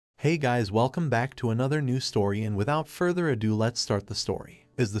Hey guys, welcome back to another new story, and without further ado, let's start the story.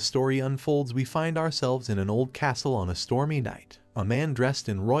 As the story unfolds, we find ourselves in an old castle on a stormy night. A man dressed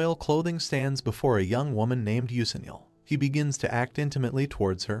in royal clothing stands before a young woman named Yusinil. He begins to act intimately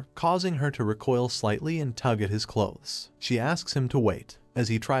towards her, causing her to recoil slightly and tug at his clothes. She asks him to wait. As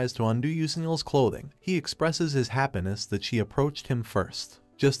he tries to undo Yusinil's clothing, he expresses his happiness that she approached him first.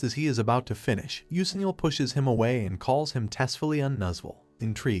 Just as he is about to finish, Yusinil pushes him away and calls him testfully unnuzzel.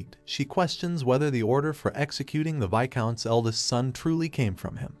 Intrigued, she questions whether the order for executing the Viscount's eldest son truly came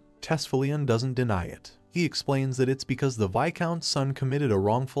from him. Testfullian doesn't deny it. He explains that it's because the Viscount's son committed a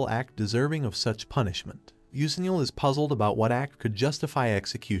wrongful act deserving of such punishment. Yusinil is puzzled about what act could justify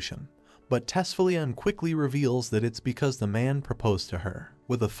execution, but Testfullian quickly reveals that it's because the man proposed to her.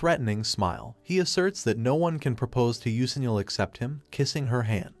 With a threatening smile, he asserts that no one can propose to Yusinil except him, kissing her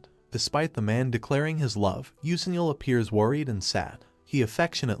hand. Despite the man declaring his love, Yusinil appears worried and sad. He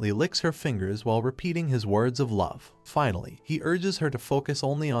affectionately licks her fingers while repeating his words of love. Finally, he urges her to focus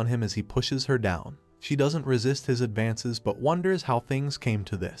only on him as he pushes her down. She doesn't resist his advances but wonders how things came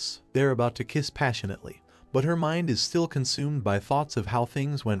to this. They're about to kiss passionately, but her mind is still consumed by thoughts of how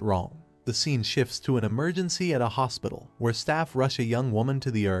things went wrong. The scene shifts to an emergency at a hospital, where staff rush a young woman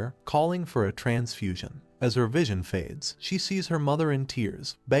to the ER, calling for a transfusion. As her vision fades, she sees her mother in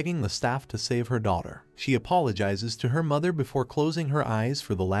tears, begging the staff to save her daughter. She apologizes to her mother before closing her eyes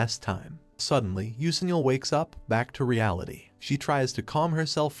for the last time. Suddenly, Yusinil wakes up, back to reality. She tries to calm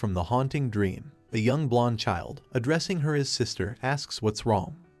herself from the haunting dream. A young blonde child, addressing her as sister, asks what's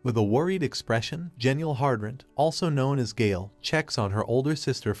wrong. With a worried expression, Genial Hardrant, also known as Gale, checks on her older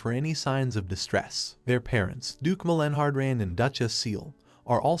sister for any signs of distress. Their parents, Duke Melenhardran and Duchess Seal,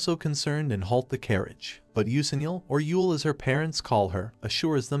 are also concerned and halt the carriage. But Yusinil, or Yule as her parents call her,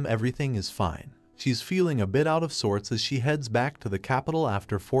 assures them everything is fine. She's feeling a bit out of sorts as she heads back to the capital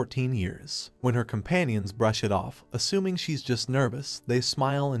after 14 years. When her companions brush it off, assuming she's just nervous, they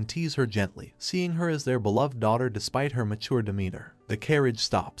smile and tease her gently, seeing her as their beloved daughter despite her mature demeanor. The carriage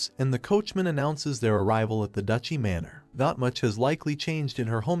stops, and the coachman announces their arrival at the Duchy Manor. Not much has likely changed in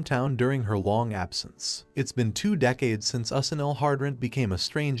her hometown during her long absence. It's been 2 decades since Usanel Hardrant became a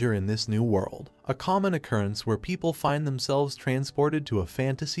stranger in this new world, a common occurrence where people find themselves transported to a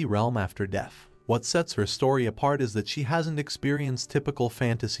fantasy realm after death. What sets her story apart is that she hasn't experienced typical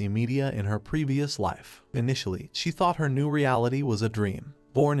fantasy media in her previous life. Initially, she thought her new reality was a dream.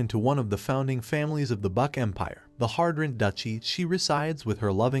 Born into one of the founding families of the Buck Empire, the Hardrant Duchy, she resides with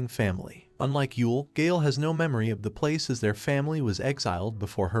her loving family. Unlike Yule, Gale has no memory of the place as their family was exiled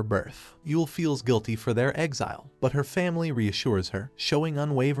before her birth. Yule feels guilty for their exile, but her family reassures her, showing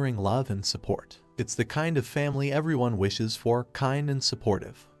unwavering love and support. It's the kind of family everyone wishes for, kind and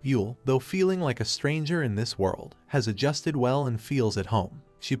supportive. Yule, though feeling like a stranger in this world, has adjusted well and feels at home.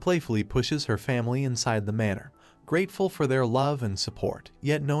 She playfully pushes her family inside the manor, grateful for their love and support,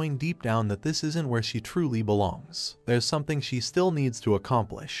 yet knowing deep down that this isn't where she truly belongs. There's something she still needs to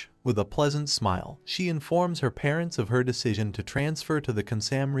accomplish. With a pleasant smile, she informs her parents of her decision to transfer to the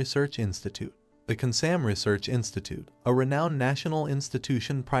Kansam Research Institute. The Kansam Research Institute, a renowned national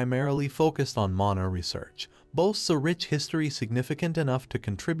institution primarily focused on mana research, boasts a rich history significant enough to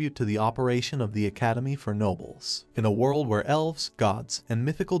contribute to the operation of the Academy for Nobles. In a world where elves, gods, and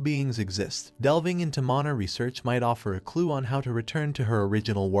mythical beings exist, delving into mana research might offer a clue on how to return to her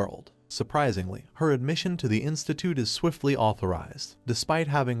original world. Surprisingly, her admission to the institute is swiftly authorized, despite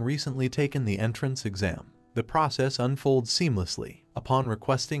having recently taken the entrance exam. The process unfolds seamlessly. Upon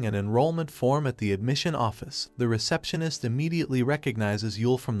requesting an enrollment form at the admission office, the receptionist immediately recognizes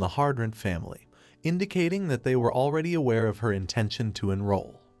Yule from the Hardrant family, indicating that they were already aware of her intention to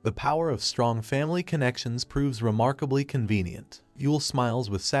enroll. The power of strong family connections proves remarkably convenient. Yule smiles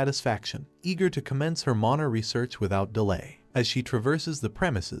with satisfaction, eager to commence her mana research without delay. As she traverses the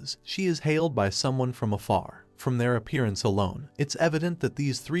premises, she is hailed by someone from afar. From their appearance alone, it's evident that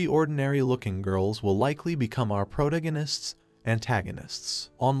these 3 ordinary-looking girls will likely become our protagonists' antagonists.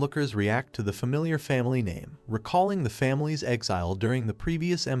 Onlookers react to the familiar family name, recalling the family's exile during the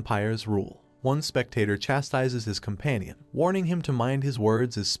previous empire's rule. One spectator chastises his companion, warning him to mind his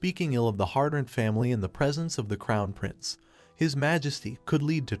words as speaking ill of the Hardrant family in the presence of the Crown Prince, His Majesty, could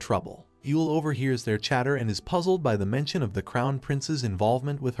lead to trouble. Yule overhears their chatter and is puzzled by the mention of the Crown Prince's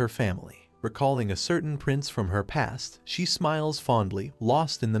involvement with her family. Recalling a certain prince from her past, she smiles fondly,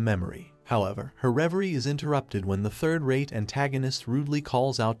 lost in the memory. However, her reverie is interrupted when the third-rate antagonist rudely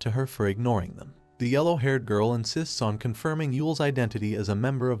calls out to her for ignoring them. The yellow-haired girl insists on confirming Yule's identity as a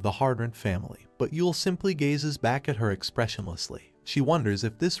member of the Hardrant family, but Yule simply gazes back at her expressionlessly. She wonders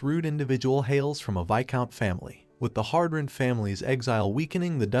if this rude individual hails from a Viscount family. With the Tyrant family's exile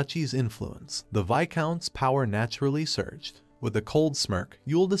weakening the duchy's influence, the Viscount's power naturally surged. With a cold smirk,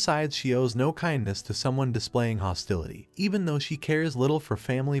 Yule decides she owes no kindness to someone displaying hostility, even though she cares little for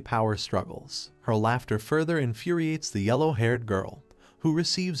family power struggles. Her laughter further infuriates the yellow-haired girl, who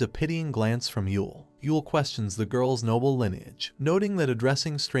receives a pitying glance from Yule. Yule questions the girl's noble lineage, noting that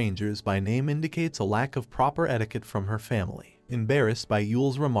addressing strangers by name indicates a lack of proper etiquette from her family. Embarrassed by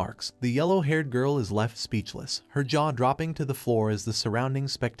Yule's remarks, the yellow-haired girl is left speechless, her jaw dropping to the floor as the surrounding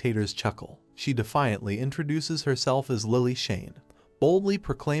spectators chuckle. She defiantly introduces herself as Lily Shane, boldly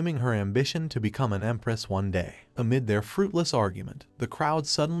proclaiming her ambition to become an empress one day. Amid their fruitless argument, the crowd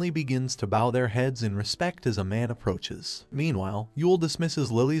suddenly begins to bow their heads in respect as a man approaches. Meanwhile, Yule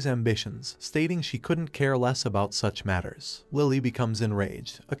dismisses Lily's ambitions, stating she couldn't care less about such matters. Lily becomes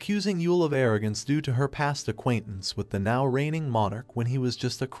enraged, accusing Yule of arrogance due to her past acquaintance with the now reigning monarch when he was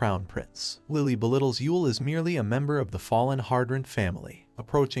just a crown prince. Lily belittles Yule as merely a member of the fallen Tyrant family.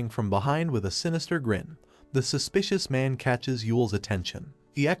 Approaching from behind with a sinister grin, the suspicious man catches Yule's attention.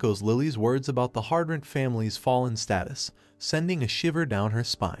 He echoes Lily's words about the Tyrant family's fallen status, sending a shiver down her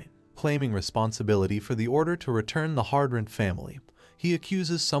spine. Claiming responsibility for the order to return the Tyrant family, he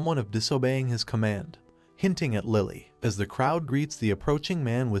accuses someone of disobeying his command, hinting at Lily. As the crowd greets the approaching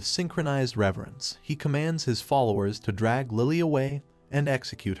man with synchronized reverence, he commands his followers to drag Lily away and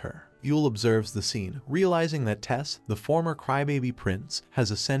execute her. Yule observes the scene, realizing that Tess, the former crybaby prince,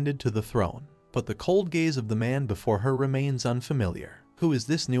 has ascended to the throne. But the cold gaze of the man before her remains unfamiliar. Who is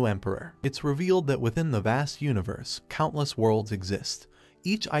this new emperor? It's revealed that within the vast universe, countless worlds exist,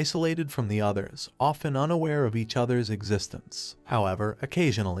 each isolated from the others, often unaware of each other's existence. However,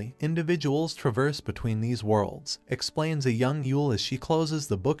 occasionally, individuals traverse between these worlds, explains a young Yule as she closes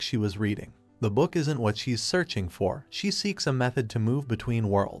the book she was reading. The book isn't what she's searching for, she seeks a method to move between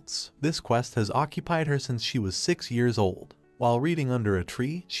worlds. This quest has occupied her since she was 6 years old. While reading under a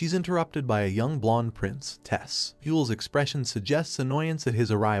tree, she's interrupted by a young blonde prince, Tess. Yule's expression suggests annoyance at his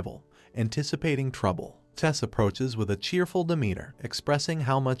arrival, anticipating trouble. Tess approaches with a cheerful demeanor, expressing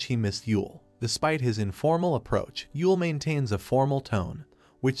how much he missed Yule. Despite his informal approach, Yule maintains a formal tone,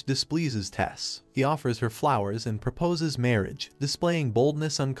 which displeases Tess. He offers her flowers and proposes marriage, displaying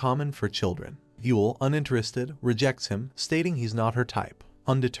boldness uncommon for children. Yule, uninterested, rejects him, stating he's not her type.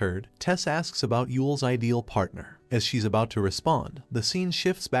 Undeterred, Tess asks about Yule's ideal partner. As she's about to respond, the scene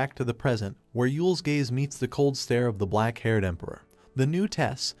shifts back to the present, where Yule's gaze meets the cold stare of the black-haired emperor. The new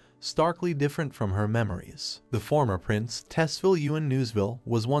Tess, starkly different from her memories. The former prince, Tessville Ewan Newsville,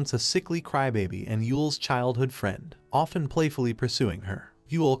 was once a sickly crybaby and Yule's childhood friend, often playfully pursuing her.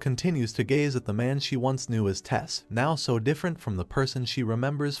 Yule continues to gaze at the man she once knew as Tess, now so different from the person she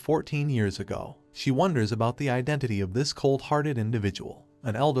remembers 14 years ago. She wonders about the identity of this cold-hearted individual.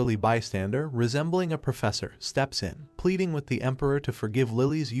 An elderly bystander, resembling a professor, steps in, pleading with the emperor to forgive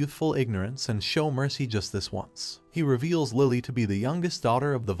Lily's youthful ignorance and show mercy just this once. He reveals Lily to be the youngest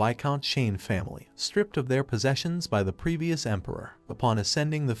daughter of the Viscount Shane family, stripped of their possessions by the previous emperor. Upon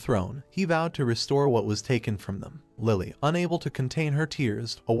ascending the throne, he vowed to restore what was taken from them. Lily, unable to contain her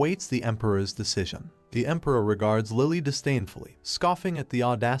tears, awaits the emperor's decision. The emperor regards Lily disdainfully, scoffing at the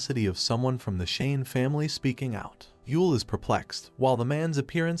audacity of someone from the Shane family speaking out. Yule is perplexed. While the man's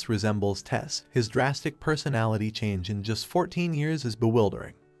appearance resembles Tess, his drastic personality change in just 14 years is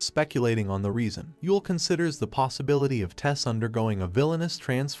bewildering. Speculating on the reason, Yule considers the possibility of Tess undergoing a villainous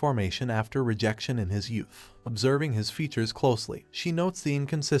transformation after rejection in his youth. Observing his features closely, she notes the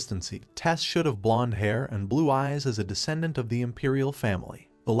inconsistency. Tess should have blonde hair and blue eyes as a descendant of the imperial family.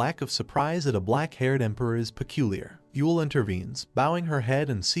 The lack of surprise at a black-haired emperor is peculiar. Yule intervenes, bowing her head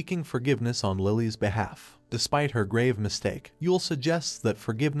and seeking forgiveness on Lily's behalf. Despite her grave mistake, Yule suggests that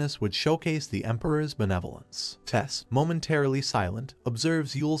forgiveness would showcase the emperor's benevolence. Tess, momentarily silent,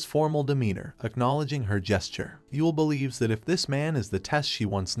 observes Yule's formal demeanor, acknowledging her gesture. Yule believes that if this man is the Tess she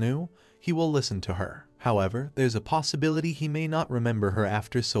once knew, he will listen to her. However, there's a possibility he may not remember her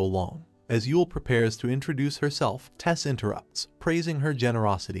after so long. As Yule prepares to introduce herself, Tess interrupts, praising her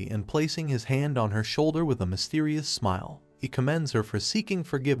generosity and placing his hand on her shoulder with a mysterious smile. He commends her for seeking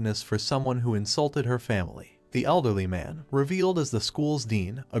forgiveness for someone who insulted her family. The elderly man, revealed as the school's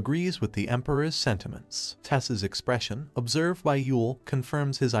dean, agrees with the emperor's sentiments. Tess's expression, observed by Yule,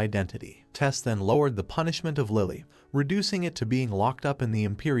 confirms his identity. Tess then lowered the punishment of Lily, reducing it to being locked up in the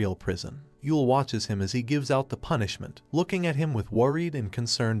imperial prison. Yule watches him as he gives out the punishment, looking at him with worried and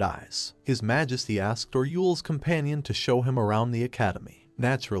concerned eyes. His Majesty asked Yule's companion to show him around the academy.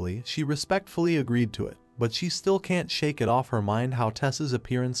 Naturally, she respectfully agreed to it, but she still can't shake it off her mind how Tess's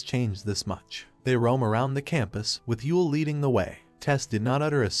appearance changed this much. They roam around the campus, with Yule leading the way. Tess did not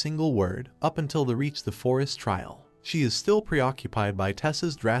utter a single word up until they reached the forest trial. She is still preoccupied by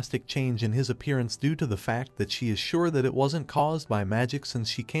Tess's drastic change in his appearance due to the fact that she is sure that it wasn't caused by magic since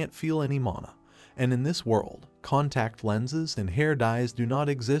she can't feel any mana. And in this world, contact lenses and hair dyes do not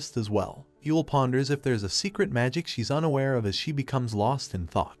exist as well. Yule ponders if there's a secret magic she's unaware of as she becomes lost in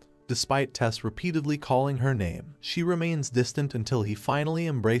thought. Despite Tess repeatedly calling her name, she remains distant until he finally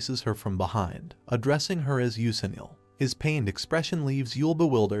embraces her from behind, addressing her as Yusinil. His pained expression leaves Yule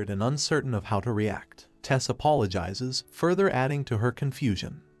bewildered and uncertain of how to react. Tess apologizes, further adding to her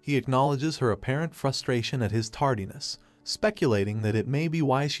confusion. He acknowledges her apparent frustration at his tardiness, speculating that it may be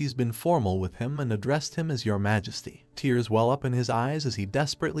why she's been formal with him and addressed him as Your Majesty. Tears well up in his eyes as he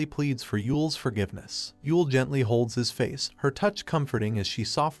desperately pleads for Yule's forgiveness. Yule gently holds his face, her touch comforting as she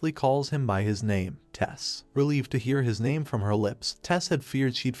softly calls him by his name, Tess. Relieved to hear his name from her lips, Tess had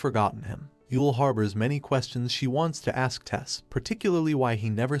feared she'd forgotten him. Yule harbors many questions she wants to ask Tess, particularly why he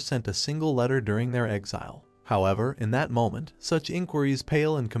never sent a single letter during their exile. However, in that moment, such inquiries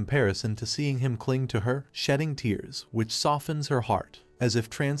pale in comparison to seeing him cling to her, shedding tears, which softens her heart. As if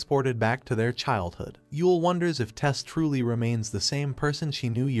transported back to their childhood, Yule wonders if Tess truly remains the same person she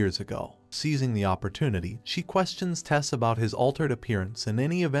knew years ago. Seizing the opportunity, she questions Tess about his altered appearance and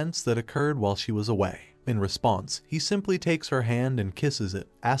any events that occurred while she was away. In response, he simply takes her hand and kisses it,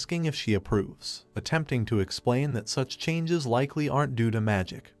 asking if she approves. Attempting to explain that such changes likely aren't due to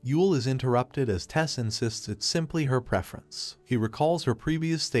magic, Yule is interrupted as Tess insists it's simply her preference. He recalls her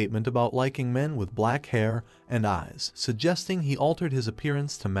previous statement about liking men with black hair and eyes, suggesting he altered his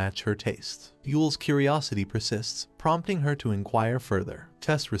appearance to match her taste. Yule's curiosity persists, prompting her to inquire further.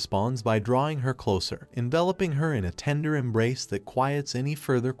 Tess responds by drawing her closer, enveloping her in a tender embrace that quiets any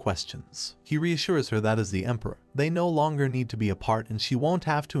further questions. He reassures her that as the Emperor, they no longer need to be apart and she won't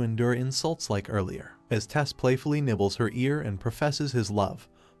have to endure insults like earlier. As Tess playfully nibbles her ear and professes his love,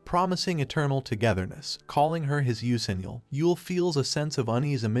 promising eternal togetherness, calling her his Yusinil, Yule feels a sense of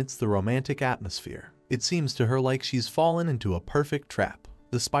unease amidst the romantic atmosphere. It seems to her like she's fallen into a perfect trap.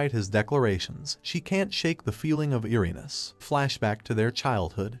 Despite his declarations, she can't shake the feeling of eeriness. Flashback to their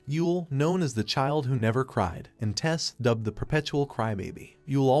childhood, Yule, known as the child who never cried, and Tess, dubbed the perpetual crybaby.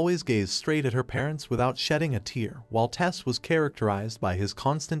 Yule always gazed straight at her parents without shedding a tear, while Tess was characterized by his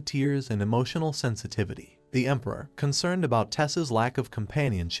constant tears and emotional sensitivity. The Emperor, concerned about Tess's lack of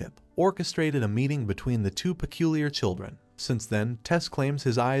companionship, orchestrated a meeting between the two peculiar children. Since then, Tess claims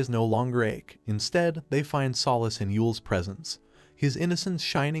his eyes no longer ache. Instead, they find solace in Yule's presence, his innocence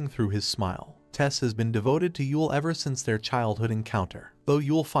shining through his smile. Tess has been devoted to Yule ever since their childhood encounter. Though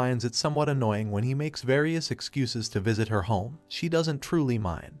Yule finds it somewhat annoying when he makes various excuses to visit her home, she doesn't truly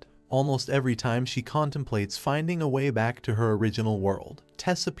mind. Almost every time she contemplates finding a way back to her original world,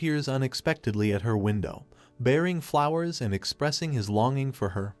 Tess appears unexpectedly at her window, bearing flowers and expressing his longing for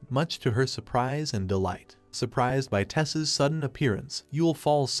her, much to her surprise and delight. Surprised by Tess's sudden appearance, Yule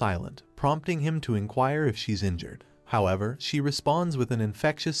falls silent, prompting him to inquire if she's injured. However, she responds with an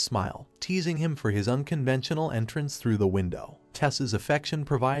infectious smile, teasing him for his unconventional entrance through the window. Tess's affection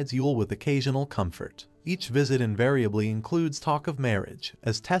provides Yule with occasional comfort. Each visit invariably includes talk of marriage,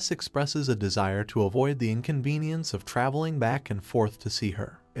 as Tess expresses a desire to avoid the inconvenience of traveling back and forth to see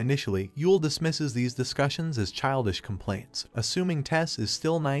her. Initially, Yule dismisses these discussions as childish complaints, assuming Tess is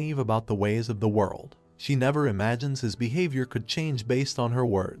still naive about the ways of the world. She never imagines his behavior could change based on her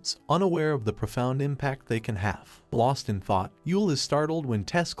words, unaware of the profound impact they can have. Lost in thought, Yule is startled when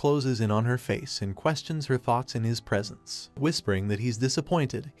Tess closes in on her face and questions her thoughts in his presence. Whispering that he's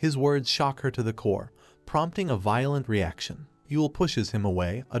disappointed, his words shock her to the core, prompting a violent reaction. Yule pushes him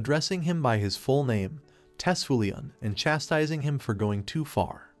away, addressing him by his full name, Tesfulion, and chastising him for going too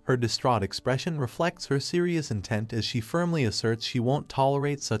far. Her distraught expression reflects her serious intent as she firmly asserts she won't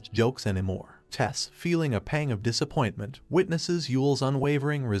tolerate such jokes anymore. Tess, feeling a pang of disappointment, witnesses Yule's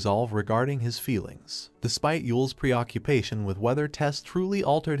unwavering resolve regarding his feelings. Despite Yule's preoccupation with whether Tess truly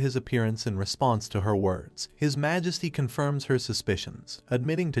altered his appearance in response to her words, His Majesty confirms her suspicions,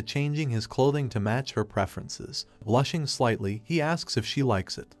 admitting to changing his clothing to match her preferences. Blushing slightly, he asks if she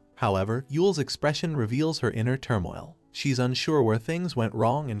likes it. However, Yule's expression reveals her inner turmoil. She's unsure where things went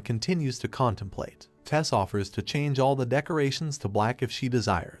wrong and continues to contemplate. Tess offers to change all the decorations to black if she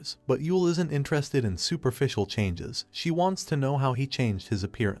desires, but Yule isn't interested in superficial changes. She wants to know how he changed his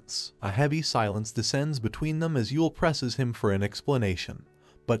appearance. A heavy silence descends between them as Yule presses him for an explanation,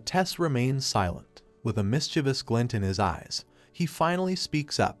 but Tess remains silent. With a mischievous glint in his eyes, he finally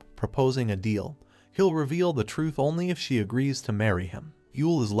speaks up, proposing a deal. He'll reveal the truth only if she agrees to marry him.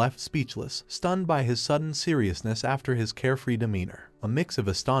 Yule is left speechless, stunned by his sudden seriousness after his carefree demeanor. A mix of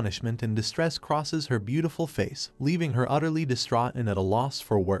astonishment and distress crosses her beautiful face, leaving her utterly distraught and at a loss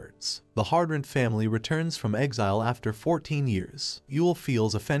for words. The Tyrant family returns from exile after 14 years. Yule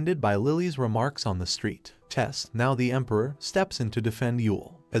feels offended by Lily's remarks on the street. Tess, now the Emperor, steps in to defend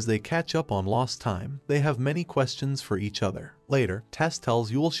Yule. As they catch up on lost time, they have many questions for each other. Later, Tess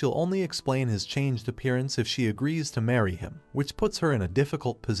tells Yule she'll only explain his changed appearance if she agrees to marry him, which puts her in a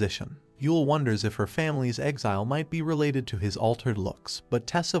difficult position. Yule wonders if her family's exile might be related to his altered looks, but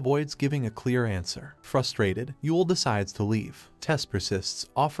Tess avoids giving a clear answer. Frustrated, Yule decides to leave. Tess persists,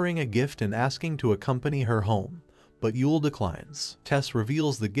 offering a gift and asking to accompany her home, but Yule declines. Tess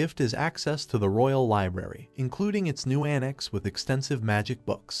reveals the gift is access to the royal library, including its new annex with extensive magic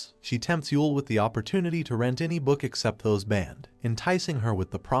books. She tempts Yule with the opportunity to rent any book except those banned, enticing her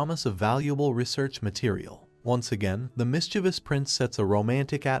with the promise of valuable research material. Once again, the mischievous prince sets a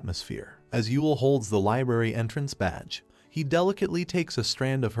romantic atmosphere. As Yule holds the library entrance badge, he delicately takes a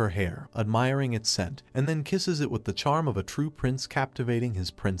strand of her hair, admiring its scent, and then kisses it with the charm of a true prince, captivating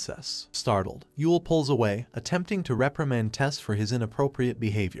his princess. Startled, Yule pulls away, attempting to reprimand Tess for his inappropriate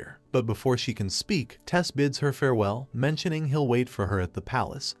behavior. But before she can speak, Tess bids her farewell, mentioning he'll wait for her at the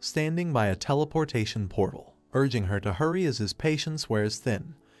palace, standing by a teleportation portal. Urging her to hurry as his patience wears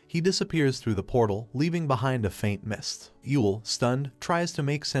thin, he disappears through the portal, leaving behind a faint mist. Yule, stunned, tries to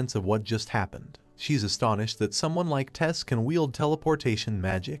make sense of what just happened. She's astonished that someone like Tess can wield teleportation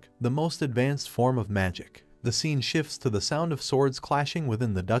magic, the most advanced form of magic. The scene shifts to the sound of swords clashing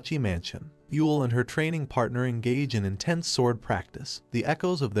within the duchy mansion. Yule and her training partner engage in intense sword practice, the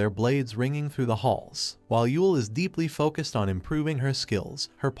echoes of their blades ringing through the halls. While Yule is deeply focused on improving her skills,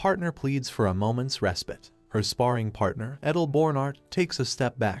 her partner pleads for a moment's respite. Her sparring partner, Bornart, takes a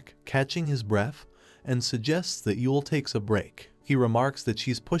step back, catching his breath, and suggests that Yule takes a break. He remarks that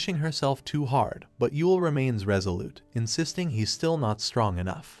she's pushing herself too hard, but Yule remains resolute, insisting he's still not strong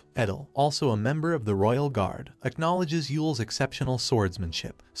enough. Edel, also a member of the royal guard, acknowledges Yule's exceptional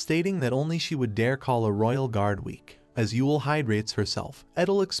swordsmanship, stating that only she would dare call a royal guard weak. As Yule hydrates herself,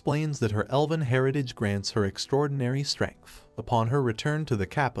 Edel explains that her elven heritage grants her extraordinary strength. Upon her return to the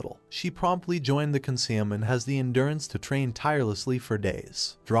capital, she promptly joined the Conceum and has the endurance to train tirelessly for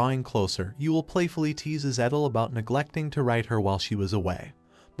days. Drawing closer, Yule playfully teases Edel about neglecting to write her while she was away.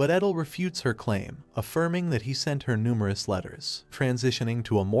 But Edel refutes her claim, affirming that he sent her numerous letters. Transitioning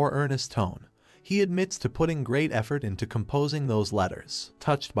to a more earnest tone, he admits to putting great effort into composing those letters.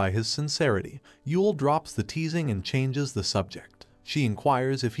 Touched by his sincerity, Yule drops the teasing and changes the subject. She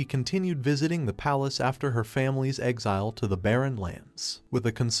inquires if he continued visiting the palace after her family's exile to the barren lands. With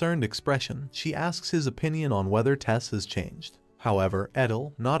a concerned expression, she asks his opinion on whether Tess has changed. However,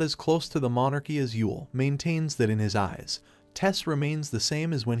 Edel, not as close to the monarchy as Yule, maintains that in his eyes, Tess remains the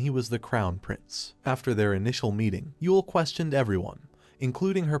same as when he was the crown prince. After their initial meeting, Yule questioned everyone,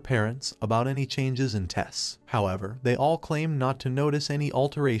 including her parents, about any changes in Tess. However, they all claimed not to notice any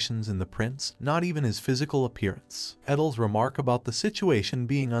alterations in the prince, not even his physical appearance. Edel's remark about the situation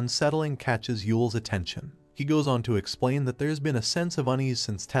being unsettling catches Yule's attention. He goes on to explain that there's been a sense of unease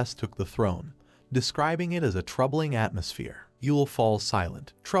since Tess took the throne, describing it as a troubling atmosphere. Yule falls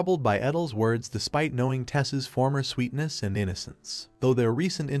silent, troubled by Edel's words despite knowing Tess's former sweetness and innocence. Though their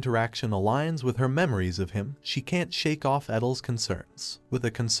recent interaction aligns with her memories of him, she can't shake off Edel's concerns. With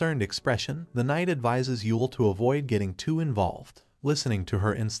a concerned expression, the knight advises Yule to avoid getting too involved. Listening to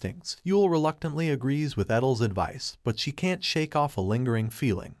her instincts, Yule reluctantly agrees with Edel's advice, but she can't shake off a lingering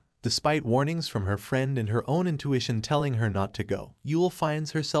feeling. Despite warnings from her friend and her own intuition telling her not to go, Yule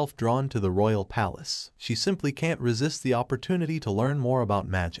finds herself drawn to the royal palace. She simply can't resist the opportunity to learn more about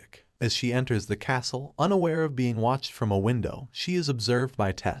magic. As she enters the castle, unaware of being watched from a window, she is observed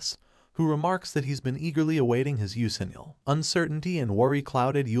by Tess, who remarks that he's been eagerly awaiting his Usenil. Uncertainty and worry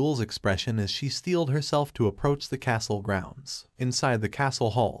clouded Yule's expression as she steeled herself to approach the castle grounds. Inside the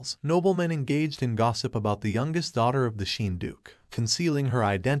castle halls, noblemen engaged in gossip about the youngest daughter of the Sheen Duke. Concealing her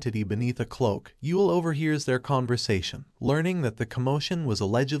identity beneath a cloak, Yule overhears their conversation, learning that the commotion was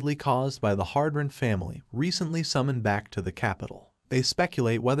allegedly caused by the Tyrant family, recently summoned back to the capital. They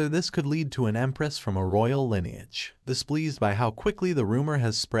speculate whether this could lead to an empress from a royal lineage. Displeased by how quickly the rumor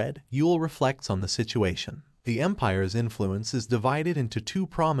has spread, Yule reflects on the situation. The empire's influence is divided into two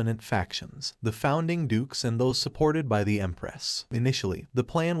prominent factions, the founding dukes and those supported by the empress. Initially, the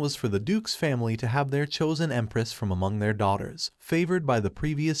plan was for the duke's family to have their chosen empress from among their daughters, favored by the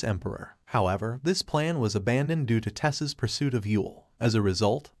previous emperor. However, this plan was abandoned due to Tess's pursuit of Yule. As a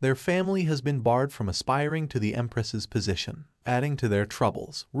result, their family has been barred from aspiring to the empress's position. Adding to their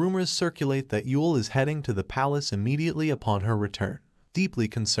troubles, rumors circulate that Yule is heading to the palace immediately upon her return. Deeply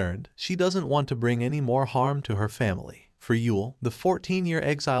concerned, she doesn't want to bring any more harm to her family. For Yule, the 14-year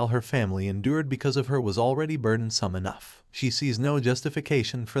exile her family endured because of her was already burdensome enough. She sees no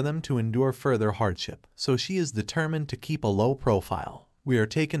justification for them to endure further hardship, so she is determined to keep a low profile. We are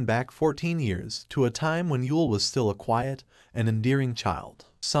taken back 14 years, to a time when Yule was still a quiet and endearing child.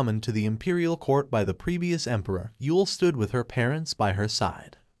 Summoned to the imperial court by the previous emperor, Yule stood with her parents by her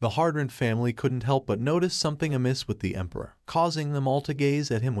side. The Tyrant family couldn't help but notice something amiss with the emperor, causing them all to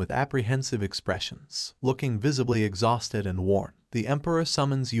gaze at him with apprehensive expressions. Looking visibly exhausted and worn, the emperor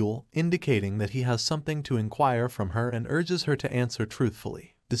summons Yule, indicating that he has something to inquire from her and urges her to answer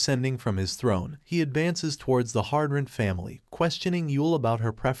truthfully. Descending from his throne, he advances towards the Tyrant family, questioning Yule about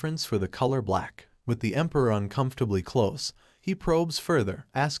her preference for the color black. With the emperor uncomfortably close, he probes further,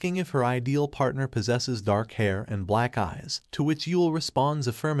 asking if her ideal partner possesses dark hair and black eyes, to which Yule responds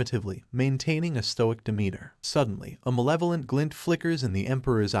affirmatively, maintaining a stoic demeanor. Suddenly, a malevolent glint flickers in the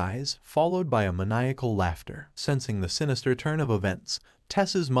emperor's eyes, followed by a maniacal laughter. Sensing the sinister turn of events,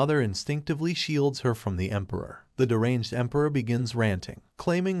 Tessa's mother instinctively shields her from the emperor. The deranged emperor begins ranting,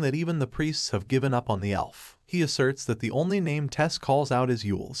 claiming that even the priests have given up on the elf. He asserts that the only name Tess calls out is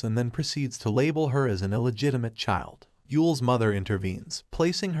Yule's and then proceeds to label her as an illegitimate child. Yule's mother intervenes,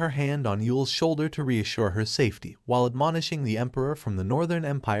 placing her hand on Yule's shoulder to reassure her safety, while admonishing the emperor from the Northern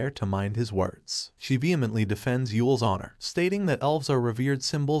Empire to mind his words. She vehemently defends Yule's honor, stating that elves are revered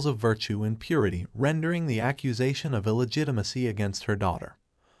symbols of virtue and purity, rendering the accusation of illegitimacy against her daughter,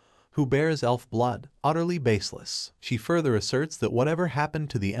 who bears elf blood, utterly baseless. She further asserts that whatever happened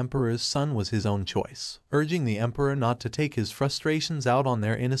to the emperor's son was his own choice, urging the emperor not to take his frustrations out on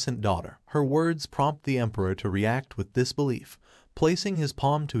their innocent daughter. Her words prompt the emperor to react with disbelief, placing his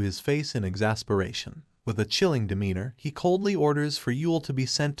palm to his face in exasperation. With a chilling demeanor, he coldly orders for Yule to be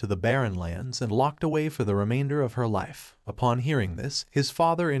sent to the Barren Lands and locked away for the remainder of her life. Upon hearing this, his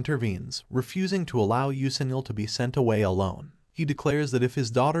father intervenes, refusing to allow Yusinil to be sent away alone. He declares that if his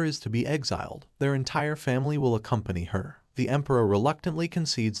daughter is to be exiled, their entire family will accompany her. The emperor reluctantly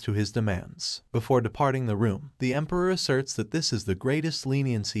concedes to his demands. Before departing the room, the emperor asserts that this is the greatest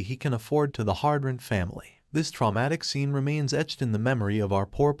leniency he can afford to the Tyrant family. This traumatic scene remains etched in the memory of our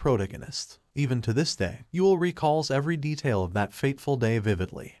poor protagonist. Even to this day, Yule recalls every detail of that fateful day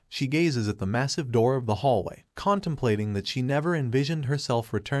vividly. She gazes at the massive door of the hallway, contemplating that she never envisioned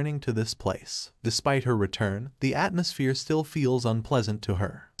herself returning to this place. Despite her return, the atmosphere still feels unpleasant to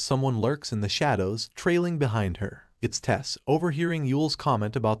her. Someone lurks in the shadows, trailing behind her. It's Tess, overhearing Yule's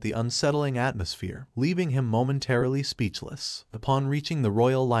comment about the unsettling atmosphere, leaving him momentarily speechless. Upon reaching the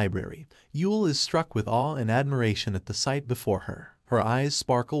royal library, Yule is struck with awe and admiration at the sight before her. Her eyes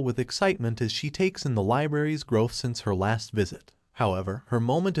sparkle with excitement as she takes in the library's growth since her last visit. However, her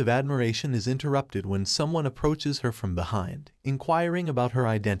moment of admiration is interrupted when someone approaches her from behind, inquiring about her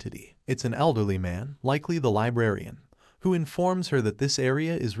identity. It's an elderly man, likely the librarian, who informs her that this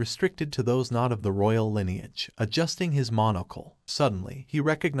area is restricted to those not of the royal lineage. Adjusting his monocle, suddenly he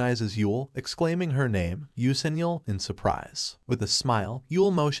recognizes Yule, exclaiming her name, Yusinil, in surprise. With a smile,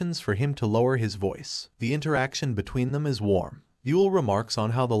 Yule motions for him to lower his voice. The interaction between them is warm. Yule remarks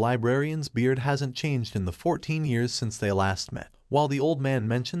on how the librarian's beard hasn't changed in the 14 years since they last met, while the old man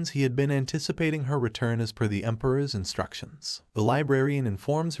mentions he had been anticipating her return as per the emperor's instructions. The librarian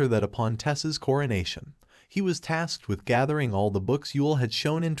informs her that upon Tessa's coronation, he was tasked with gathering all the books Yule had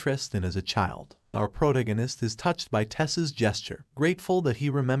shown interest in as a child. Our protagonist is touched by Tessa's gesture, grateful that he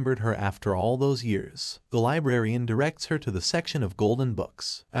remembered her after all those years. The librarian directs her to the section of golden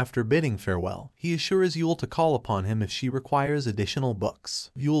books. After bidding farewell, he assures Yule to call upon him if she requires additional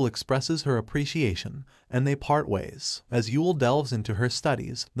books. Yule expresses her appreciation, and they part ways. As Yule delves into her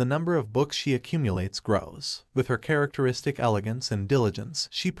studies, the number of books she accumulates grows. With her characteristic elegance and diligence,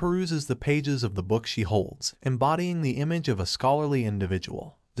 she peruses the pages of the book she holds, embodying the image of a scholarly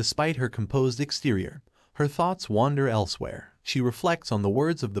individual. Despite her composed exterior, her thoughts wander elsewhere. She reflects on the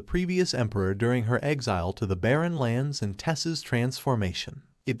words of the previous emperor during her exile to the Barren Lands and Tessa's transformation.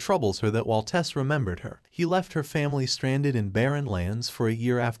 It troubles her that while Tess remembered her, he left her family stranded in Barren Lands for a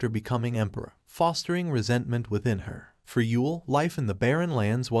year after becoming emperor, fostering resentment within her. For Yule, life in the Barren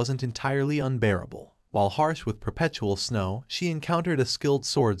Lands wasn't entirely unbearable. While harsh with perpetual snow, she encountered a skilled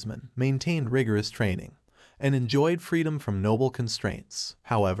swordsman, maintained rigorous training, and enjoyed freedom from noble constraints.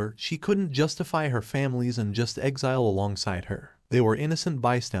 However, she couldn't justify her family's unjust exile alongside her. They were innocent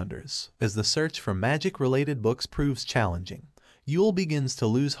bystanders. As the search for magic-related books proves challenging, Yule begins to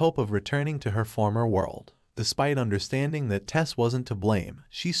lose hope of returning to her former world. Despite understanding that Tess wasn't to blame,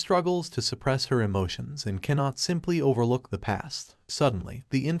 she struggles to suppress her emotions and cannot simply overlook the past. Suddenly,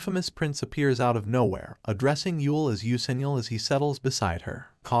 the infamous prince appears out of nowhere, addressing Yule as Yusenil as he settles beside her.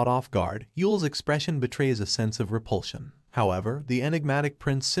 Caught off guard, Yule's expression betrays a sense of repulsion. However, the enigmatic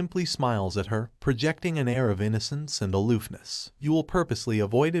prince simply smiles at her, projecting an air of innocence and aloofness. Yule purposely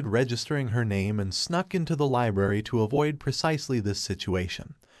avoided registering her name and snuck into the library to avoid precisely this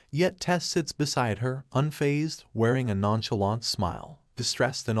situation. Yet Tess sits beside her, unfazed, wearing a nonchalant smile.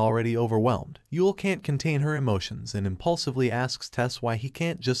 Distressed and already overwhelmed, Yule can't contain her emotions and impulsively asks Tess why he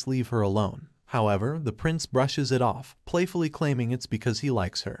can't just leave her alone. However, the prince brushes it off, playfully claiming it's because he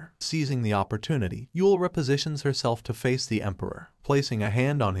likes her. Seizing the opportunity, Yule repositions herself to face the emperor. Placing a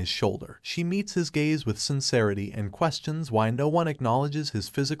hand on his shoulder, she meets his gaze with sincerity and questions why no one acknowledges his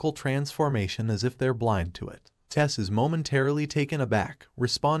physical transformation as if they're blind to it. Tess is momentarily taken aback,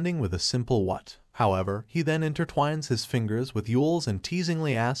 responding with a simple what. However, he then intertwines his fingers with Yule's and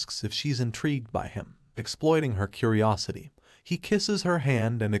teasingly asks if she's intrigued by him. Exploiting her curiosity, he kisses her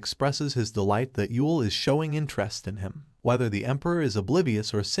hand and expresses his delight that Yule is showing interest in him. Whether the emperor is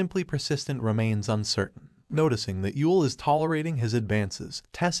oblivious or simply persistent remains uncertain. Noticing that Yule is tolerating his advances,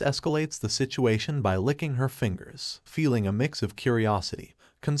 Tess escalates the situation by licking her fingers. Feeling a mix of curiosity,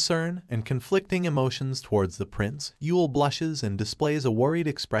 concern, and conflicting emotions towards the prince, Yule blushes and displays a worried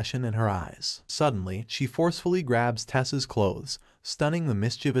expression in her eyes. Suddenly, she forcefully grabs Tess's clothes, stunning the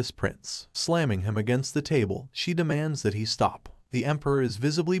mischievous prince. Slamming him against the table, she demands that he stop. The emperor is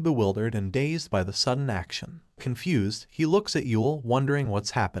visibly bewildered and dazed by the sudden action. Confused, he looks at Yule, wondering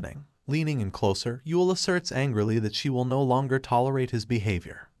what's happening. Leaning in closer, Yule asserts angrily that she will no longer tolerate his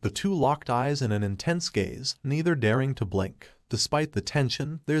behavior. The two locked eyes in an intense gaze, neither daring to blink. Despite the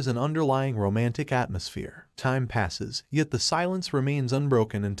tension, there's an underlying romantic atmosphere. Time passes, yet the silence remains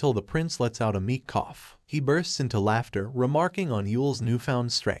unbroken until the prince lets out a meek cough. He bursts into laughter, remarking on Yule's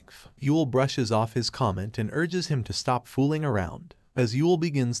newfound strength. Yule brushes off his comment and urges him to stop fooling around. As Yule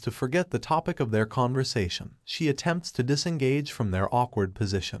begins to forget the topic of their conversation, she attempts to disengage from their awkward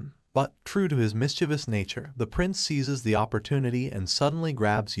position. But, true to his mischievous nature, the prince seizes the opportunity and suddenly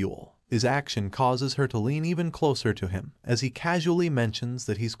grabs Yule. His action causes her to lean even closer to him, as he casually mentions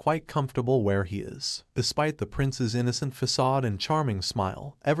that he's quite comfortable where he is. Despite the prince's innocent facade and charming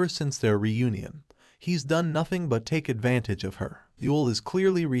smile, ever since their reunion, he's done nothing but take advantage of her. Yule is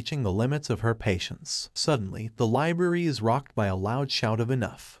clearly reaching the limits of her patience. Suddenly, the library is rocked by a loud shout of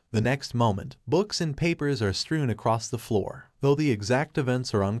enough. The next moment, books and papers are strewn across the floor. Though the exact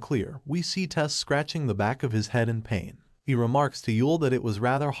events are unclear, we see Tess scratching the back of his head in pain. He remarks to Yule that it was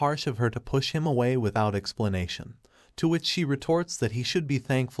rather harsh of her to push him away without explanation, to which she retorts that he should be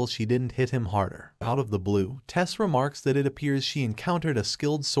thankful she didn't hit him harder. Out of the blue, Tess remarks that it appears she encountered a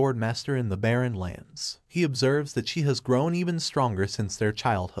skilled swordmaster in the Barren Lands. He observes that she has grown even stronger since their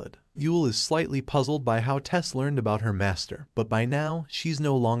childhood. Yule is slightly puzzled by how Tess learned about her master, but by now, she's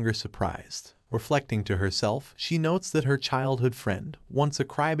no longer surprised. Reflecting to herself, she notes that her childhood friend, once a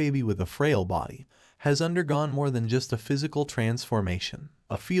crybaby with a frail body, has undergone more than just a physical transformation.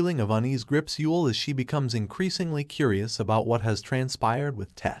 A feeling of unease grips Yule as she becomes increasingly curious about what has transpired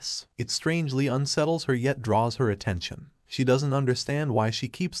with Tess. It strangely unsettles her yet draws her attention. She doesn't understand why she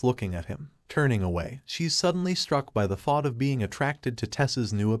keeps looking at him. Turning away, she's suddenly struck by the thought of being attracted to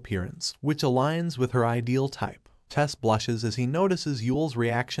Tess's new appearance, which aligns with her ideal type. Tess blushes as he notices Yule's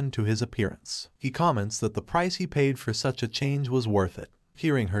reaction to his appearance. He comments that the price he paid for such a change was worth it.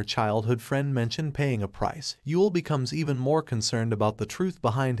 Hearing her childhood friend mention paying a price, Yule becomes even more concerned about the truth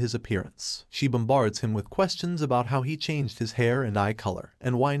behind his appearance. She bombards him with questions about how he changed his hair and eye color,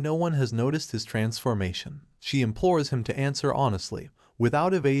 and why no one has noticed his transformation. She implores him to answer honestly,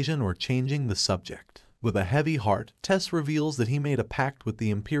 without evasion or changing the subject. With a heavy heart, Tess reveals that he made a pact with the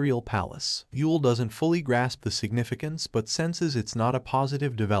Imperial Palace. Yule doesn't fully grasp the significance but senses it's not a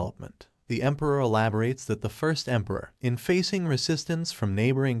positive development. The emperor elaborates that the first emperor, in facing resistance from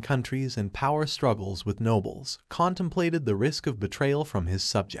neighboring countries and power struggles with nobles, contemplated the risk of betrayal from his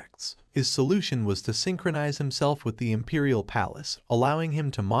subjects. His solution was to synchronize himself with the imperial palace, allowing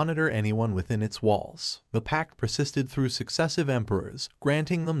him to monitor anyone within its walls. The pact persisted through successive emperors,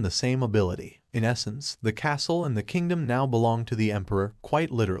 granting them the same ability. In essence, the castle and the kingdom now belonged to the emperor,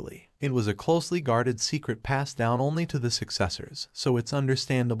 quite literally. It was a closely guarded secret passed down only to the successors, so it's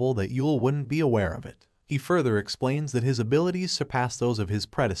understandable that Yule wouldn't be aware of it. He further explains that his abilities surpass those of his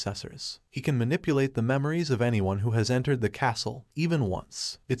predecessors. He can manipulate the memories of anyone who has entered the castle, even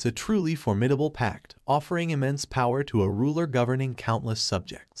once. It's a truly formidable pact, offering immense power to a ruler governing countless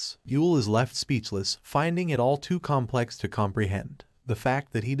subjects. Yule is left speechless, finding it all too complex to comprehend. The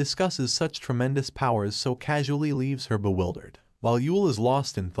fact that he discusses such tremendous powers so casually leaves her bewildered. While Yule is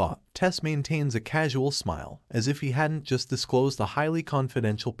lost in thought, Tess maintains a casual smile, as if he hadn't just disclosed a highly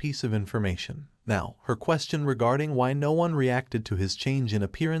confidential piece of information. Now, her question regarding why no one reacted to his change in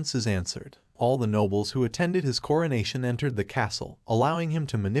appearance is answered. All the nobles who attended his coronation entered the castle, allowing him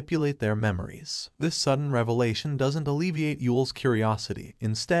to manipulate their memories. This sudden revelation doesn't alleviate Yule's curiosity,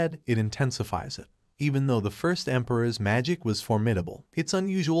 instead, it intensifies it. Even though the first emperor's magic was formidable, it's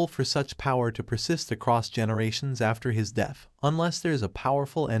unusual for such power to persist across generations after his death, unless there's a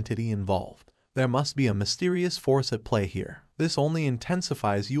powerful entity involved. There must be a mysterious force at play here. This only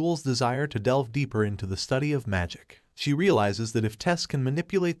intensifies Yule's desire to delve deeper into the study of magic. She realizes that if Tess can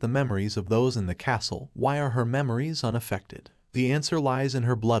manipulate the memories of those in the castle, why are her memories unaffected? The answer lies in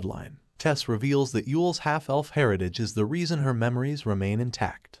her bloodline. Tess reveals that Yule's half-elf heritage is the reason her memories remain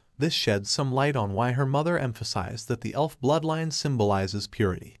intact. This sheds some light on why her mother emphasized that the elf bloodline symbolizes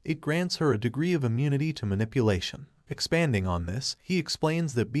purity. It grants her a degree of immunity to manipulation. Expanding on this, he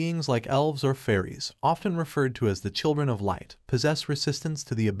explains that beings like elves or fairies, often referred to as the children of light, possess resistance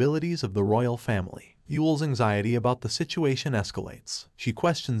to the abilities of the royal family. Yule's anxiety about the situation escalates. She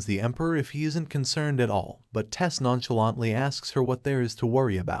questions the emperor if he isn't concerned at all, but Tess nonchalantly asks her what there is to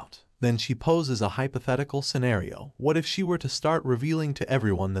worry about. Then she poses a hypothetical scenario. What if she were to start revealing to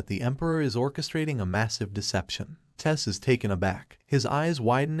everyone that the emperor is orchestrating a massive deception? Tess is taken aback, his eyes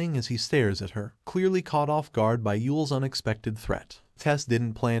widening as he stares at her, clearly caught off guard by Yule's unexpected threat. Tess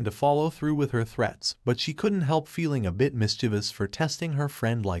didn't plan to follow through with her threats, but she couldn't help feeling a bit mischievous for testing her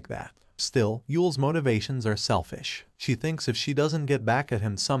friend like that. Still, Yule's motivations are selfish. She thinks if she doesn't get back at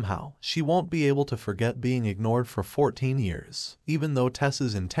him somehow, she won't be able to forget being ignored for 14 years. Even though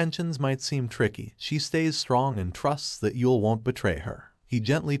Tess's intentions might seem tricky, she stays strong and trusts that Yule won't betray her. He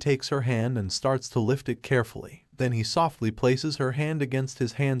gently takes her hand and starts to lift it carefully. Then he softly places her hand against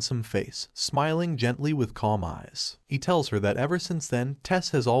his handsome face, smiling gently with calm eyes. He tells her that ever since then,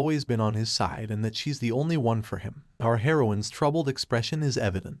 Tess has always been on his side and that she's the only one for him. Our heroine's troubled expression is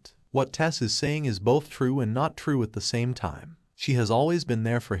evident. What Tess is saying is both true and not true at the same time. She has always been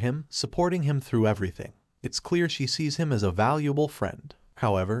there for him, supporting him through everything. It's clear she sees him as a valuable friend.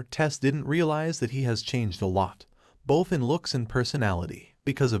 However, Tess didn't realize that he has changed a lot, both in looks and personality.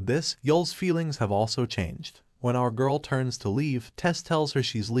 Because of this, Yule's feelings have also changed. When our girl turns to leave, Tess tells her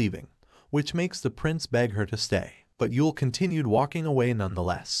she's leaving, which makes the prince beg her to stay. But Yule continued walking away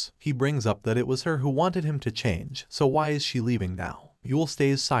nonetheless. He brings up that it was her who wanted him to change, so why is she leaving now? Yule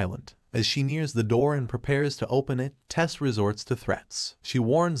stays silent. As she nears the door and prepares to open it, Tess resorts to threats. She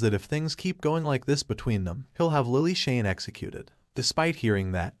warns that if things keep going like this between them, he'll have Lily Shane executed. Despite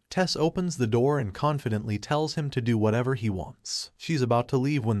hearing that, Tess opens the door and confidently tells him to do whatever he wants. She's about to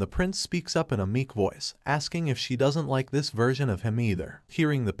leave when the prince speaks up in a meek voice, asking if she doesn't like this version of him either.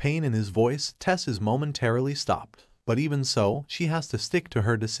 Hearing the pain in his voice, Tess is momentarily stopped. But even so, she has to stick to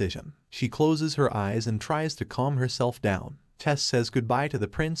her decision. She closes her eyes and tries to calm herself down. Tess says goodbye to the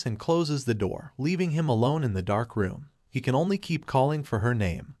prince and closes the door, leaving him alone in the dark room. He can only keep calling for her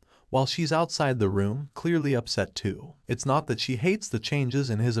name, while she's outside the room, clearly upset too. It's not that she hates the changes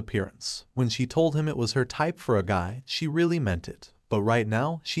in his appearance. When she told him it was her type for a guy, she really meant it. But right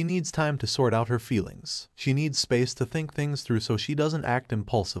now, she needs time to sort out her feelings. She needs space to think things through so she doesn't act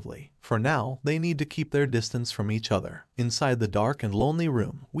impulsively. For now, they need to keep their distance from each other. Inside the dark and lonely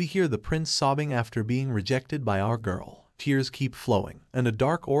room, we hear the prince sobbing after being rejected by our girl. Tears keep flowing, and a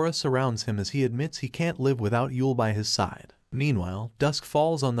dark aura surrounds him as he admits he can't live without Yule by his side. Meanwhile, dusk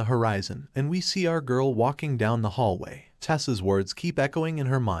falls on the horizon, and we see our girl walking down the hallway. Tessa's words keep echoing in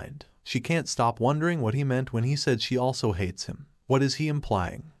her mind. She can't stop wondering what he meant when he said she also hates him. What is he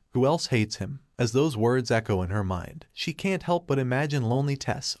implying? Who else hates him? As those words echo in her mind, she can't help but imagine lonely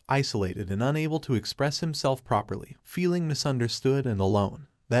Tess, isolated and unable to express himself properly, feeling misunderstood and alone.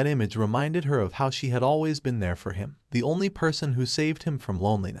 That image reminded her of how she had always been there for him, the only person who saved him from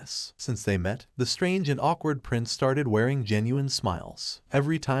loneliness. Since they met, the strange and awkward prince started wearing genuine smiles.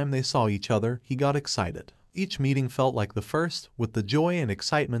 Every time they saw each other, he got excited. Each meeting felt like the first, with the joy and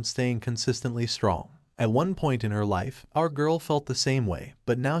excitement staying consistently strong. At one point in her life, our girl felt the same way,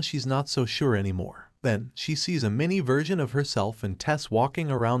 but now she's not so sure anymore. Then, she sees a mini version of herself and Tess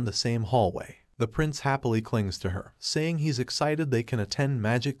walking around the same hallway. The prince happily clings to her, saying he's excited they can attend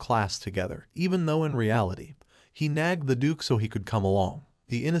magic class together, even though in reality, he nagged the duke so he could come along.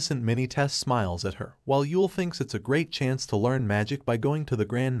 The innocent mini Tess smiles at her, while Yule thinks it's a great chance to learn magic by going to the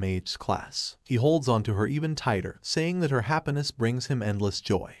Grand Mage's class. He holds onto her even tighter, saying that her happiness brings him endless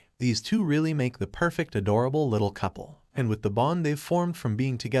joy. These two really make the perfect adorable little couple. And with the bond they've formed from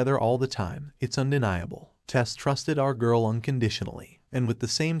being together all the time, it's undeniable. Tess trusted our girl unconditionally. And with the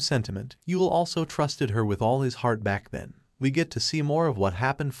same sentiment, Yule also trusted her with all his heart back then. We get to see more of what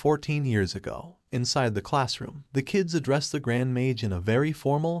happened 14 years ago. Inside the classroom, the kids address the Grand Mage in a very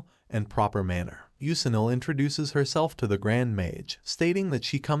formal and proper manner. Yusinil introduces herself to the Grand Mage, stating that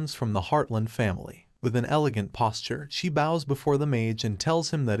she comes from the Heartland family. With an elegant posture, she bows before the mage and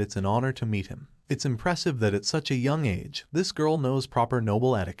tells him that it's an honor to meet him. It's impressive that at such a young age, this girl knows proper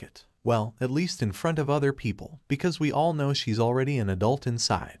noble etiquette. Well, at least in front of other people, because we all know she's already an adult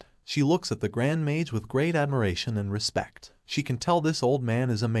inside. She looks at the Grand Mage with great admiration and respect. She can tell this old man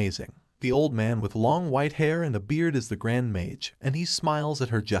is amazing. The old man with long white hair and a beard is the Grand Mage, and he smiles at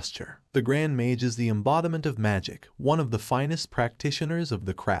her gesture. The Grand Mage is the embodiment of magic, one of the finest practitioners of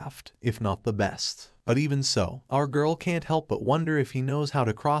the craft, if not the best. But even so, our girl can't help but wonder if he knows how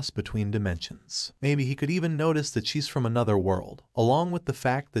to cross between dimensions. Maybe he could even notice that she's from another world, along with the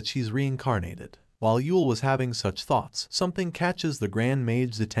fact that she's reincarnated. While Yule was having such thoughts, something catches the Grand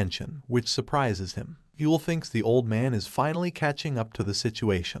Mage's attention, which surprises him. Yule thinks the old man is finally catching up to the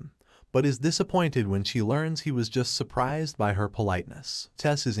situation, but is disappointed when she learns he was just surprised by her politeness.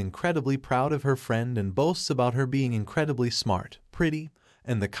 Tess is incredibly proud of her friend and boasts about her being incredibly smart, pretty,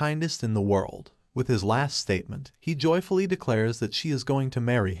 and the kindest in the world. With his last statement, he joyfully declares that she is going to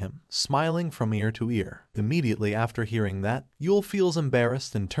marry him, smiling from ear to ear. Immediately after hearing that, Yule feels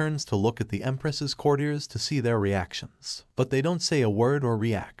embarrassed and turns to look at the Empress's courtiers to see their reactions. But they don't say a word or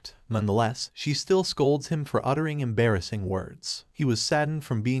react. Nonetheless, she still scolds him for uttering embarrassing words. He was saddened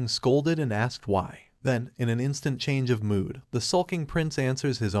from being scolded and asked why. Then, in an instant change of mood, the sulking prince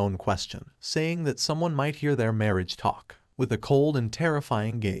answers his own question, saying that someone might hear their marriage talk. With a cold and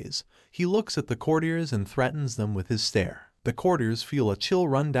terrifying gaze, he looks at the courtiers and threatens them with his stare. The courtiers feel a chill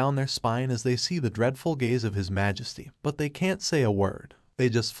run down their spine as they see the dreadful gaze of His Majesty, but they can't say a word. They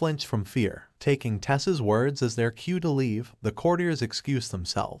just flinch from fear. Taking Tess's words as their cue to leave, the courtiers excuse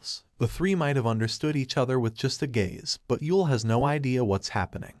themselves. The three might have understood each other with just a gaze, but Yule has no idea what's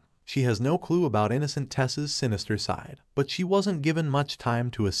happening. She has no clue about innocent Tess's sinister side, but she wasn't given much time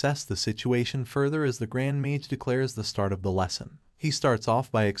to assess the situation further as the Grand Mage declares the start of the lesson. He starts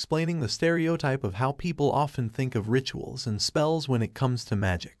off by explaining the stereotype of how people often think of rituals and spells when it comes to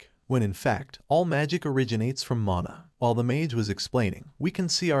magic, when in fact, all magic originates from mana. While the mage was explaining, we can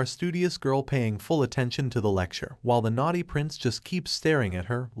see our studious girl paying full attention to the lecture, while the naughty prince just keeps staring at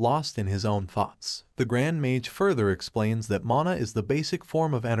her, lost in his own thoughts. The Grand Mage further explains that mana is the basic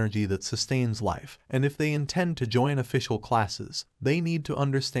form of energy that sustains life, and if they intend to join official classes, they need to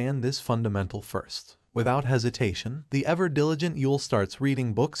understand this fundamental first. Without hesitation, the ever-diligent Yule starts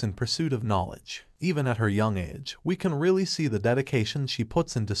reading books in pursuit of knowledge. Even at her young age, we can really see the dedication she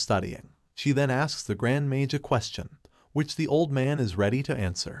puts into studying. She then asks the Grand Mage a question, which the old man is ready to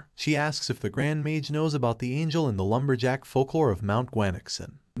answer. She asks if the Grand Mage knows about the angel and the lumberjack folklore of Mount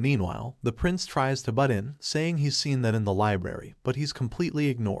Gwanixon. Meanwhile, the prince tries to butt in, saying he's seen that in the library, but he's completely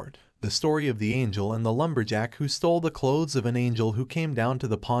ignored. The story of the angel and the lumberjack who stole the clothes of an angel who came down to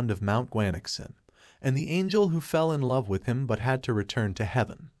the pond of Mount Gwanixon, and the angel who fell in love with him but had to return to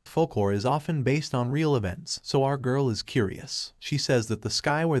heaven. Folklore is often based on real events, so our girl is curious. She says that the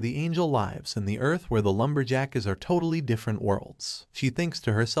sky where the angel lives and the earth where the lumberjack is are totally different worlds. She thinks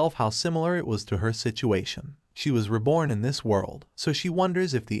to herself how similar it was to her situation. She was reborn in this world, so she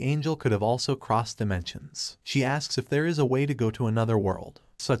wonders if the angel could have also crossed dimensions. She asks if there is a way to go to another world.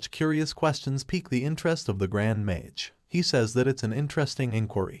 Such curious questions pique the interest of the Grand Mage. He says that it's an interesting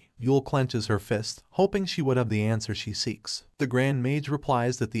inquiry. Yule clenches her fist, hoping she would have the answer she seeks. The Grand Mage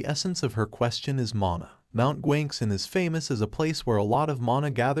replies that the essence of her question is mana. Mount Gwanixon is famous as a place where a lot of mana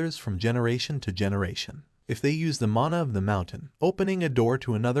gathers from generation to generation. If they use the mana of the mountain, opening a door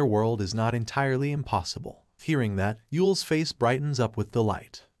to another world is not entirely impossible. Hearing that, Yule's face brightens up with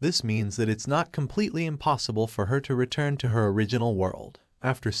delight. This means that it's not completely impossible for her to return to her original world.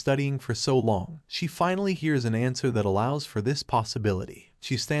 After studying for so long, she finally hears an answer that allows for this possibility.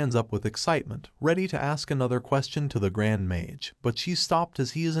 She stands up with excitement, ready to ask another question to the Grand Mage, but she's stopped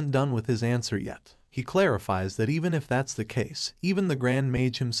as he isn't done with his answer yet. He clarifies that even if that's the case, even the Grand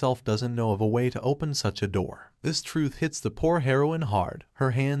Mage himself doesn't know of a way to open such a door. This truth hits the poor heroine hard,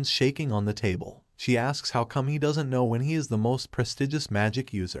 her hands shaking on the table. She asks how come he doesn't know when he is the most prestigious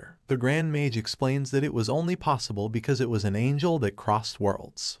magic user. The Grand Mage explains that it was only possible because it was an angel that crossed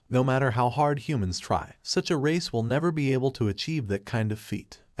worlds. No matter how hard humans try, such a race will never be able to achieve that kind of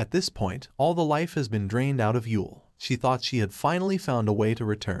feat. At this point, all the life has been drained out of Yule. She thought she had finally found a way to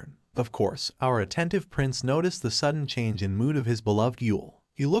return. Of course, our attentive prince noticed the sudden change in mood of his beloved Yule.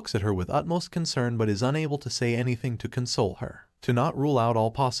 He looks at her with utmost concern but is unable to say anything to console her. To not rule out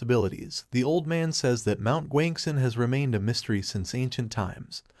all possibilities, the old man says that Mount Guangxin has remained a mystery since ancient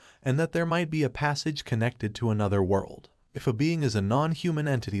times, and that there might be a passage connected to another world. If a being is a non-human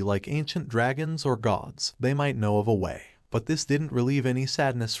entity like ancient dragons or gods, they might know of a way. But this didn't relieve any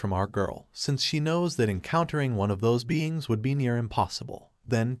sadness from our girl, since she knows that encountering one of those beings would be near impossible.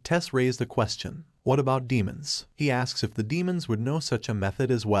 Then Tess raised a question. What about demons? He asks if the demons would know such a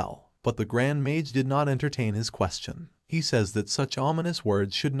method as well. But the Grand Mage did not entertain his question. He says that such ominous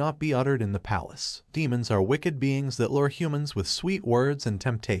words should not be uttered in the palace. Demons are wicked beings that lure humans with sweet words and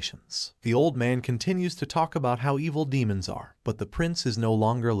temptations. The old man continues to talk about how evil demons are, but the prince is no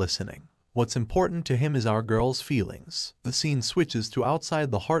longer listening. What's important to him is our girl's feelings. The scene switches to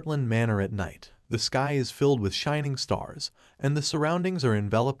outside the Heartland Manor at night. The sky is filled with shining stars, and the surroundings are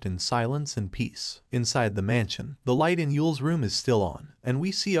enveloped in silence and peace. Inside the mansion, the light in Yule's room is still on, and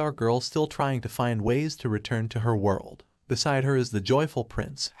we see our girl still trying to find ways to return to her world. Beside her is the joyful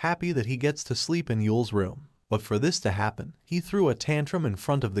prince, happy that he gets to sleep in Yule's room. But for this to happen, he threw a tantrum in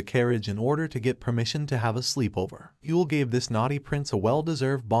front of the carriage in order to get permission to have a sleepover. Yule gave this naughty prince a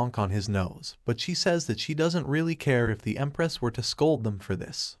well-deserved bonk on his nose, but she says that she doesn't really care if the empress were to scold them for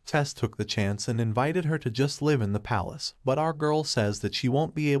this. Tess took the chance and invited her to just live in the palace, but our girl says that she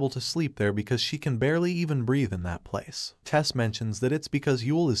won't be able to sleep there because she can barely even breathe in that place. Tess mentions that it's because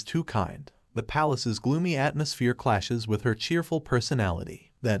Yule is too kind. The palace's gloomy atmosphere clashes with her cheerful personality.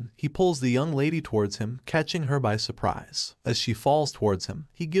 Then, he pulls the young lady towards him, catching her by surprise. As she falls towards him,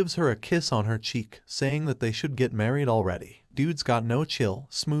 he gives her a kiss on her cheek, saying that they should get married already. Dude's got no chill,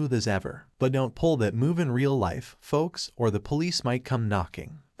 smooth as ever. But don't pull that move in real life, folks, or the police might come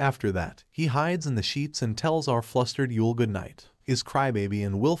knocking. After that, he hides in the sheets and tells our flustered Yule goodnight. His crybaby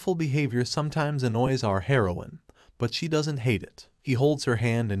and willful behavior sometimes annoys our heroine, but she doesn't hate it. He holds her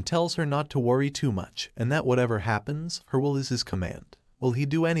hand and tells her not to worry too much, and that whatever happens, her will is his command. Will he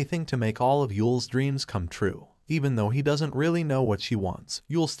do anything to make all of Yule's dreams come true? Even though he doesn't really know what she wants,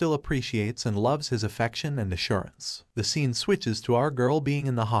 Yule still appreciates and loves his affection and assurance. The scene switches to our girl being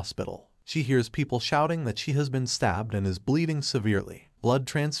in the hospital. She hears people shouting that she has been stabbed and is bleeding severely. Blood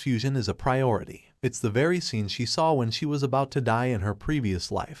transfusion is a priority. It's the very scene she saw when she was about to die in her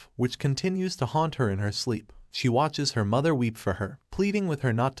previous life, which continues to haunt her in her sleep. She watches her mother weep for her, pleading with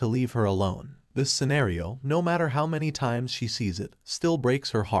her not to leave her alone. This scenario, no matter how many times she sees it, still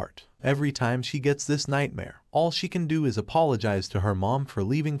breaks her heart. Every time she gets this nightmare, all she can do is apologize to her mom for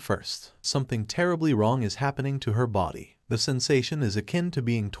leaving first. Something terribly wrong is happening to her body. The sensation is akin to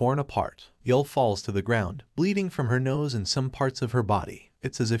being torn apart. Yule falls to the ground, bleeding from her nose and some parts of her body.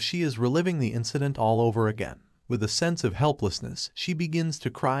 It's as if she is reliving the incident all over again. With a sense of helplessness, she begins to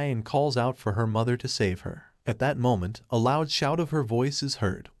cry and calls out for her mother to save her. At that moment, a loud shout of her voice is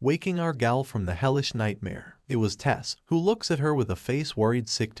heard, waking our gal from the hellish nightmare. It was Tess, who looks at her with a face worried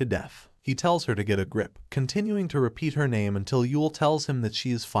sick to death. He tells her to get a grip, continuing to repeat her name until Yule tells him that she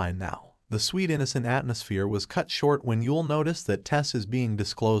is fine now. The sweet innocent atmosphere was cut short when Yule noticed that Tess is being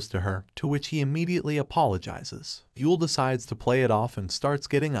disclosed to her, to which he immediately apologizes. Yule decides to play it off and starts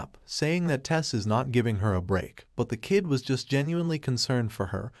getting up, saying that Tess is not giving her a break, but the kid was just genuinely concerned for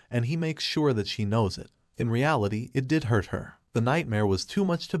her, and he makes sure that she knows it. In reality, it did hurt her. The nightmare was too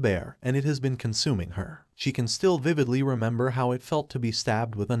much to bear, and it has been consuming her. She can still vividly remember how it felt to be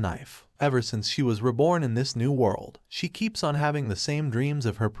stabbed with a knife. Ever since she was reborn in this new world, she keeps on having the same dreams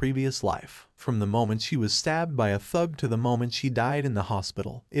of her previous life. From the moment she was stabbed by a thug to the moment she died in the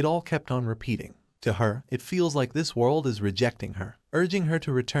hospital, it all kept on repeating. To her, it feels like this world is rejecting her, urging her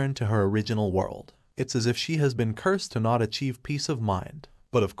to return to her original world. It's as if she has been cursed to not achieve peace of mind.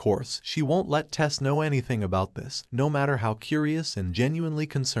 But of course, she won't let Tess know anything about this, no matter how curious and genuinely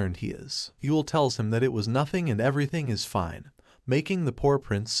concerned he is. Yule tells him that it was nothing and everything is fine, making the poor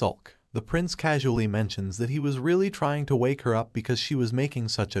prince sulk. The prince casually mentions that he was really trying to wake her up because she was making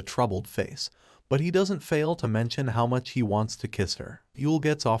such a troubled face, but he doesn't fail to mention how much he wants to kiss her. Yule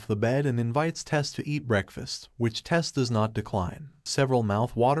gets off the bed and invites Tess to eat breakfast, which Tess does not decline. Several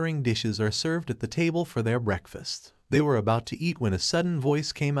mouth-watering dishes are served at the table for their breakfast. They were about to eat when a sudden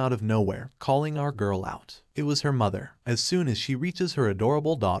voice came out of nowhere, calling our girl out. It was her mother. As soon as she reaches her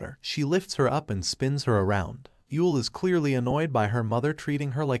adorable daughter, she lifts her up and spins her around. Yule is clearly annoyed by her mother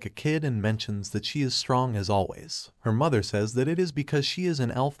treating her like a kid and mentions that she is strong as always. Her mother says that it is because she is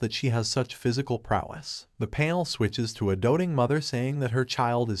an elf that she has such physical prowess. The panel switches to a doting mother saying that her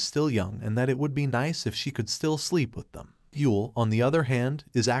child is still young and that it would be nice if she could still sleep with them. Yule, on the other hand,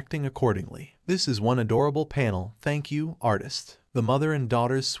 is acting accordingly. This is one adorable panel, thank you, artist. The mother and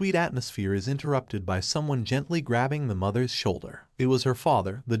daughter's sweet atmosphere is interrupted by someone gently grabbing the mother's shoulder. It was her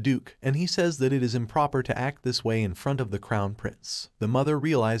father, the Duke, and he says that it is improper to act this way in front of the Crown Prince. The mother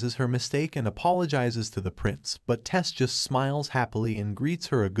realizes her mistake and apologizes to the prince, but Tess just smiles happily and greets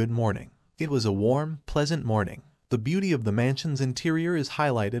her a good morning. It was a warm, pleasant morning. The beauty of the mansion's interior is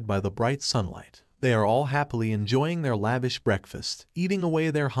highlighted by the bright sunlight. They are all happily enjoying their lavish breakfast, eating away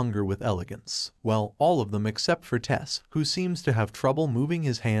their hunger with elegance. Well, all of them except for Tess, who seems to have trouble moving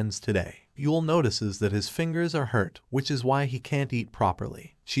his hands today. Yule notices that his fingers are hurt, which is why he can't eat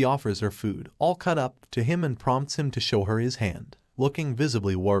properly. She offers her food, all cut up, to him and prompts him to show her his hand. Looking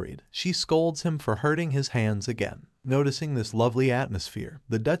visibly worried, she scolds him for hurting his hands again. Noticing this lovely atmosphere,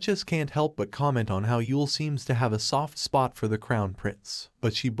 the Duchess can't help but comment on how Yule seems to have a soft spot for the Crown Prince.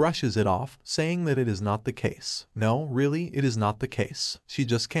 But she brushes it off, saying that it is not the case. No, really, it is not the case. She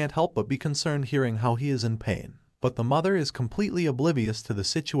just can't help but be concerned hearing how he is in pain. But the mother is completely oblivious to the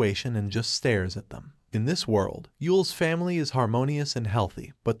situation and just stares at them. In this world, Yule's family is harmonious and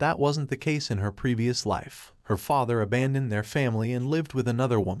healthy, but that wasn't the case in her previous life. Her father abandoned their family and lived with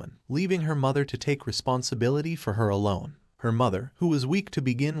another woman, leaving her mother to take responsibility for her alone. Her mother, who was weak to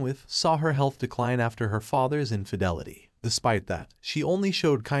begin with, saw her health decline after her father's infidelity. Despite that, she only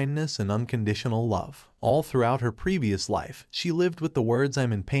showed kindness and unconditional love. All throughout her previous life, she lived with the words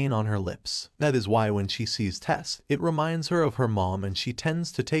 "I'm in pain" on her lips. That is why when she sees Tess, it reminds her of her mom and she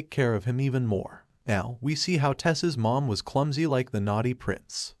tends to take care of him even more. Now, we see how Tess's mom was clumsy like the naughty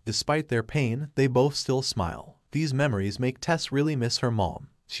prince. Despite their pain, they both still smile. These memories make Tess really miss her mom.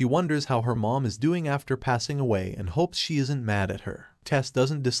 She wonders how her mom is doing after passing away and hopes she isn't mad at her. Tess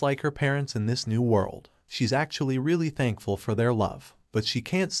doesn't dislike her parents in this new world. She's actually really thankful for their love. But she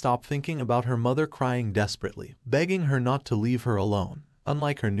can't stop thinking about her mother crying desperately, begging her not to leave her alone.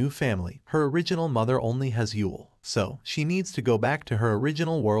 Unlike her new family, her original mother only has Yule, so she needs to go back to her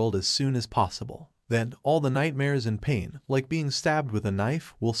original world as soon as possible. Then, all the nightmares and pain, like being stabbed with a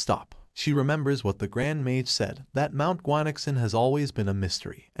knife, will stop. She remembers what the Grand Mage said, that Mount Guanxin has always been a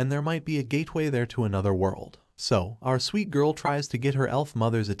mystery, and there might be a gateway there to another world. So, our sweet girl tries to get her elf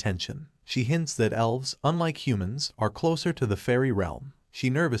mother's attention. She hints that elves, unlike humans, are closer to the fairy realm. She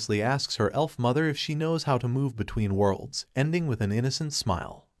nervously asks her elf mother if she knows how to move between worlds, ending with an innocent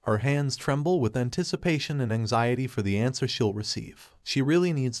smile. Her hands tremble with anticipation and anxiety for the answer she'll receive. She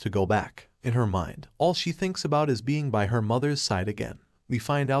really needs to go back. In her mind, all she thinks about is being by her mother's side again. We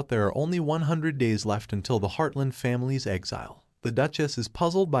find out there are only 100 days left until the Heartland family's exile. The Duchess is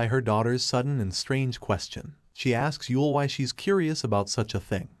puzzled by her daughter's sudden and strange question. She asks Yule why she's curious about such a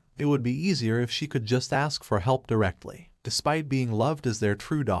thing. It would be easier if she could just ask for help directly. Despite being loved as their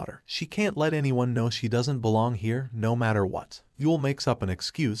true daughter, she can't let anyone know she doesn't belong here, no matter what. Yule makes up an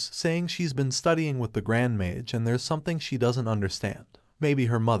excuse, saying she's been studying with the Grand Mage and there's something she doesn't understand. Maybe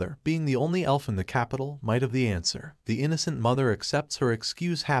her mother, being the only elf in the capital, might have the answer. The innocent mother accepts her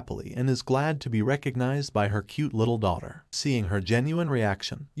excuse happily and is glad to be recognized by her cute little daughter. Seeing her genuine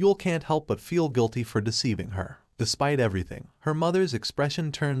reaction, Yule can't help but feel guilty for deceiving her. Despite everything, her mother's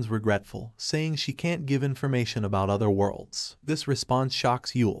expression turns regretful, saying she can't give information about other worlds. This response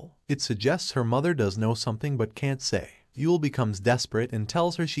shocks Yule. It suggests her mother does know something but can't say. Yule becomes desperate and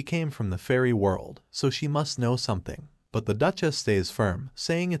tells her she came from the fairy world, so she must know something. But the Duchess stays firm,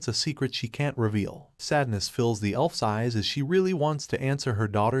 saying it's a secret she can't reveal. Sadness fills the elf's eyes as she really wants to answer her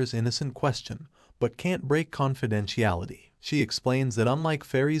daughter's innocent question, but can't break confidentiality. She explains that unlike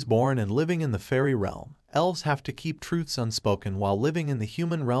fairies born and living in the fairy realm, elves have to keep truths unspoken while living in the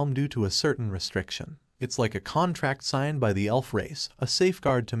human realm due to a certain restriction. It's like a contract signed by the elf race, a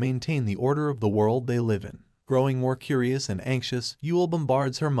safeguard to maintain the order of the world they live in. Growing more curious and anxious, Yule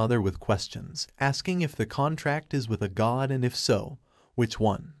bombards her mother with questions, asking if the contract is with a god and if so, which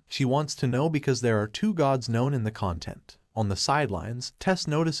one. She wants to know because there are 2 gods known in the content. On the sidelines, Tess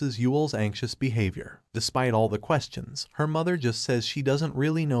notices Yule's anxious behavior. Despite all the questions, her mother just says she doesn't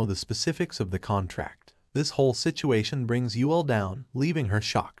really know the specifics of the contract. This whole situation brings Yule down, leaving her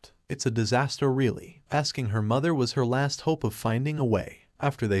shocked. It's a disaster really. Asking her mother was her last hope of finding a way.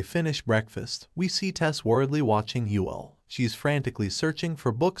 After they finish breakfast, we see Tess worriedly watching Yule. She's frantically searching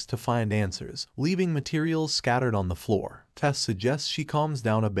for books to find answers, leaving materials scattered on the floor. Tess suggests she calms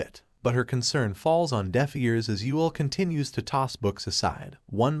down a bit, but her concern falls on deaf ears as Yule continues to toss books aside,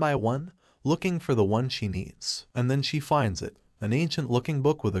 one by one, looking for the one she needs. And then she finds it, an ancient-looking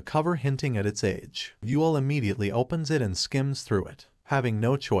book with a cover hinting at its age. Yule immediately opens it and skims through it. Having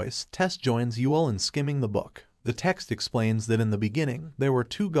no choice, Tess joins Yule in skimming the book. The text explains that in the beginning, there were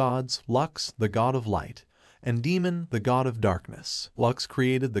 2 gods, Lux, the god of light, and Demon, the god of darkness. Lux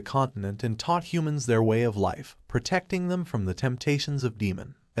created the continent and taught humans their way of life, protecting them from the temptations of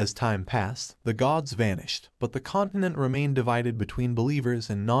Demon. As time passed, the gods vanished, but the continent remained divided between believers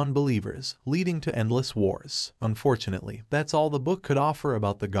and non-believers, leading to endless wars. Unfortunately, that's all the book could offer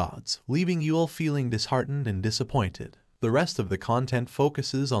about the gods, leaving Yule feeling disheartened and disappointed. The rest of the content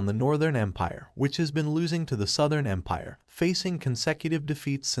focuses on the Northern Empire, which has been losing to the Southern Empire, facing consecutive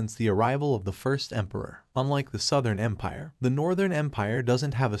defeats since the arrival of the first emperor. Unlike the Southern Empire, the Northern Empire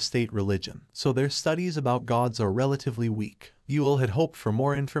doesn't have a state religion, so their studies about gods are relatively weak. Yule had hoped for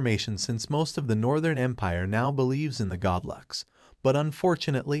more information since most of the Northern Empire now believes in the god Lux, but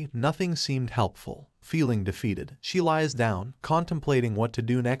unfortunately nothing seemed helpful. Feeling defeated, she lies down, contemplating what to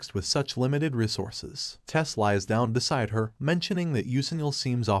do next with such limited resources. Tess lies down beside her, mentioning that Usenil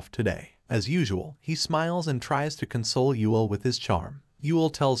seems off today. As usual, he smiles and tries to console Yule with his charm.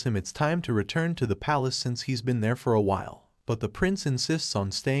 Yule tells him it's time to return to the palace since he's been there for a while. But the prince insists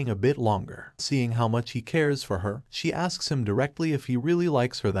on staying a bit longer. Seeing how much he cares for her, she asks him directly if he really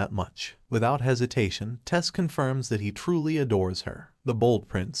likes her that much. Without hesitation, Tess confirms that he truly adores her. The bold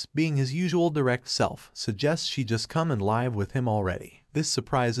prince, being his usual direct self, suggests she just come and live with him already. This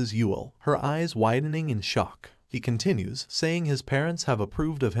surprises Yule, her eyes widening in shock. He continues, saying his parents have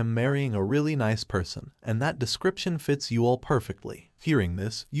approved of him marrying a really nice person, and that description fits Yule perfectly. Hearing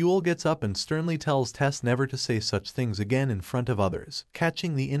this, Yule gets up and sternly tells Tess never to say such things again in front of others,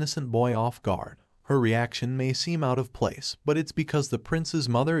 catching the innocent boy off guard. Her reaction may seem out of place, but it's because the prince's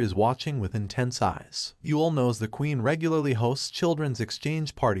mother is watching with intense eyes. Yule knows the queen regularly hosts children's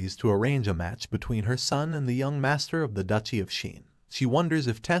exchange parties to arrange a match between her son and the young master of the Duchy of Sheen. She wonders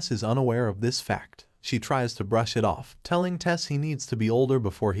if Tess is unaware of this fact. She tries to brush it off, telling Tess he needs to be older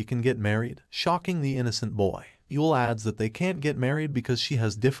before he can get married, shocking the innocent boy. Yule adds that they can't get married because she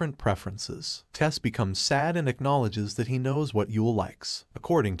has different preferences. Tess becomes sad and acknowledges that he knows what Yule likes.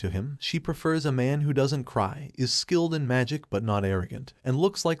 According to him, she prefers a man who doesn't cry, is skilled in magic but not arrogant, and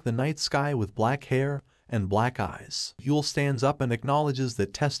looks like the night sky with black hair and black eyes. Yule stands up and acknowledges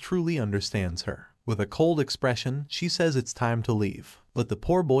that Tess truly understands her. With a cold expression, she says it's time to leave. But the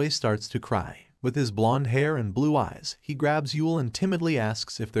poor boy starts to cry. With his blonde hair and blue eyes, he grabs Yule and timidly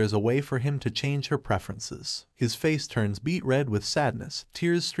asks if there's a way for him to change her preferences. His face turns beet red with sadness,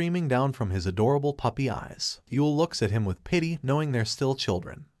 tears streaming down from his adorable puppy eyes. Yule looks at him with pity, knowing they're still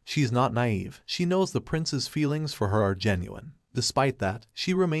children. She's not naive. She knows the prince's feelings for her are genuine. Despite that,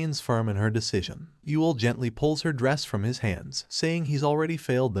 she remains firm in her decision. Yule gently pulls her dress from his hands, saying he's already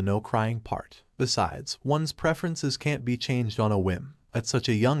failed the no-crying part. Besides, one's preferences can't be changed on a whim. At such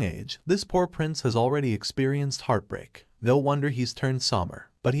a young age, this poor prince has already experienced heartbreak. No wonder he's turned somber,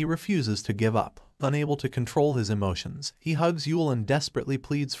 but he refuses to give up. Unable to control his emotions, he hugs Yule and desperately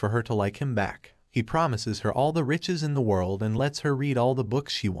pleads for her to like him back. He promises her all the riches in the world and lets her read all the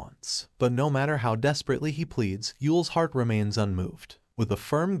books she wants. But no matter how desperately he pleads, Yule's heart remains unmoved. With a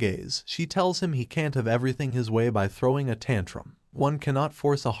firm gaze, she tells him he can't have everything his way by throwing a tantrum. One cannot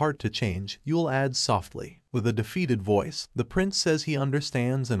force a heart to change, Yule adds softly. With a defeated voice, the prince says he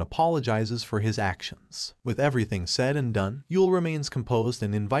understands and apologizes for his actions. With everything said and done, Yule remains composed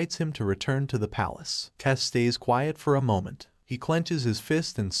and invites him to return to the palace. Tess stays quiet for a moment. He clenches his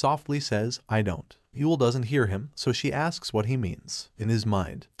fist and softly says, "I don't." Yule doesn't hear him, so she asks what he means. In his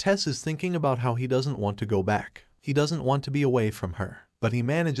mind, Tess is thinking about how he doesn't want to go back. He doesn't want to be away from her. But he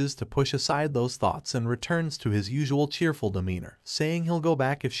manages to push aside those thoughts and returns to his usual cheerful demeanor, saying he'll go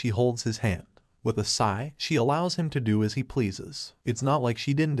back if she holds his hand. With a sigh, she allows him to do as he pleases. It's not like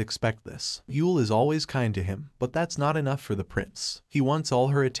she didn't expect this. Yule is always kind to him, but that's not enough for the prince. He wants all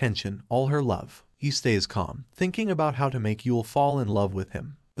her attention, all her love. He stays calm, thinking about how to make Yule fall in love with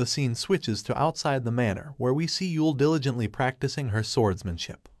him. The scene switches to outside the manor, where we see Yule diligently practicing her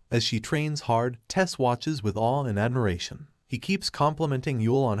swordsmanship. As she trains hard, Tess watches with awe and admiration. He keeps complimenting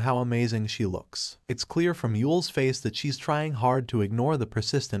Yule on how amazing she looks. It's clear from Yule's face that she's trying hard to ignore the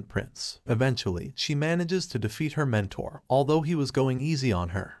persistent prince. Eventually, she manages to defeat her mentor, although he was going easy on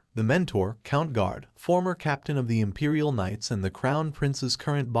her. The mentor, Count Guard, former captain of the Imperial Knights and the Crown Prince's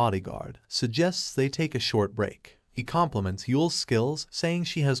current bodyguard, suggests they take a short break. He compliments Yule's skills, saying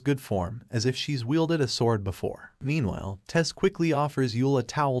she has good form, as if she's wielded a sword before. Meanwhile, Tess quickly offers Yule a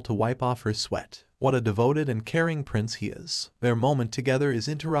towel to wipe off her sweat. What a devoted and caring prince he is. Their moment together is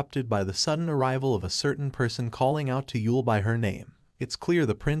interrupted by the sudden arrival of a certain person calling out to Yule by her name. It's clear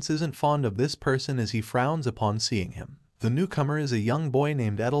the prince isn't fond of this person as he frowns upon seeing him. The newcomer is a young boy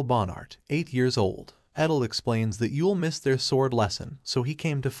named Edel Bonnart, 8 years old. Edel explains that Yule missed their sword lesson, so he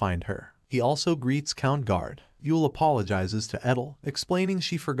came to find her. He also greets Count Guard. Yule apologizes to Edel, explaining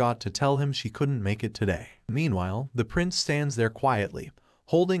she forgot to tell him she couldn't make it today. Meanwhile, the prince stands there quietly,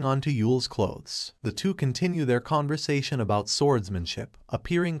 holding onto Yule's clothes. The two continue their conversation about swordsmanship,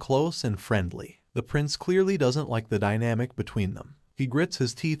 appearing close and friendly. The prince clearly doesn't like the dynamic between them. He grits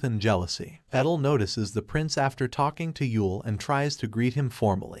his teeth in jealousy. Edel notices the prince after talking to Yule and tries to greet him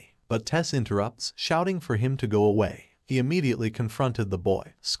formally. But Tess interrupts, shouting for him to go away. He immediately confronted the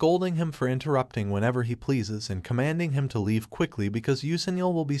boy, scolding him for interrupting whenever he pleases and commanding him to leave quickly because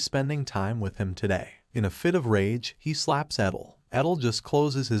Yusenil will be spending time with him today. In a fit of rage, he slaps Edel. Edel just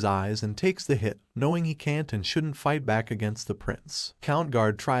closes his eyes and takes the hit, knowing he can't and shouldn't fight back against the prince. Count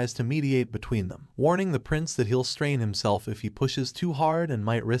Guard tries to mediate between them, warning the prince that he'll strain himself if he pushes too hard and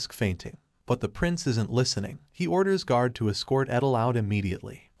might risk fainting. But the prince isn't listening. He orders Guard to escort Edel out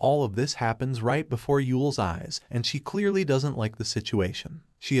immediately. All of this happens right before Yule's eyes, and she clearly doesn't like the situation.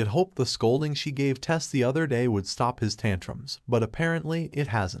 She had hoped the scolding she gave Tess the other day would stop his tantrums, but apparently it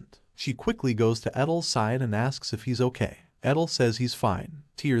hasn't. She quickly goes to Edel's side and asks if he's okay. Edel says he's fine.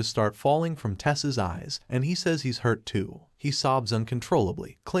 Tears start falling from Tess's eyes, and he says he's hurt too. He sobs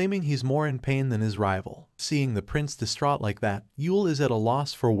uncontrollably, claiming he's more in pain than his rival. Seeing the prince distraught like that, Yule is at a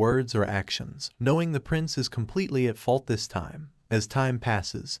loss for words or actions, knowing the prince is completely at fault this time. As time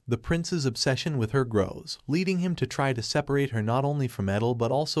passes, the prince's obsession with her grows, leading him to try to separate her not only from Edel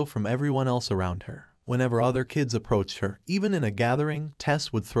but also from everyone else around her. Whenever other kids approached her, even in a gathering,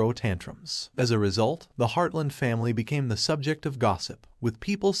 Tess would throw tantrums. As a result, the Heartland family became the subject of gossip, with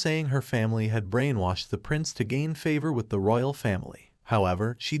people saying her family had brainwashed the prince to gain favor with the royal family.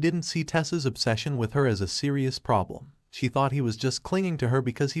 However, she didn't see Tess's obsession with her as a serious problem. She thought he was just clinging to her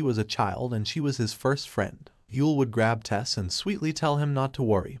because he was a child and she was his first friend. Yule would grab Tess and sweetly tell him not to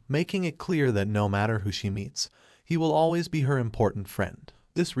worry, making it clear that no matter who she meets, he will always be her important friend.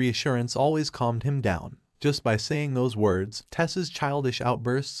 This reassurance always calmed him down. Just by saying those words, Tess's childish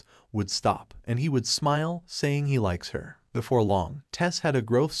outbursts would stop, and he would smile, saying he likes her. Before long, Tess had a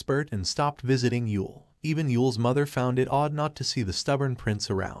growth spurt and stopped visiting Yule. Even Yule's mother found it odd not to see the stubborn prince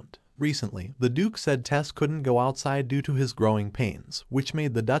around. Recently, the Duke said Tess couldn't go outside due to his growing pains, which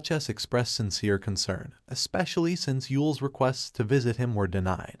made the Duchess express sincere concern, especially since Yule's requests to visit him were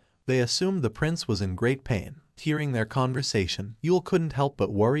denied. They assumed the prince was in great pain. Hearing their conversation, Yule couldn't help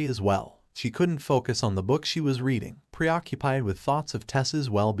but worry as well. She couldn't focus on the book she was reading, preoccupied with thoughts of Tess's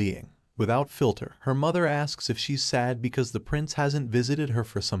well-being. Without filter, her mother asks if she's sad because the prince hasn't visited her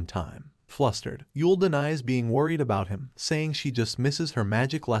for some time. Flustered, Yule denies being worried about him, saying she just misses her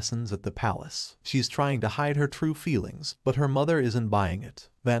magic lessons at the palace. She's trying to hide her true feelings, but her mother isn't buying it.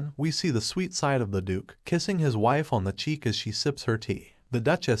 Then, we see the sweet side of the Duke, kissing his wife on the cheek as she sips her tea. The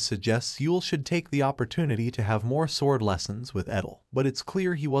Duchess suggests Yule should take the opportunity to have more sword lessons with Edel, but it's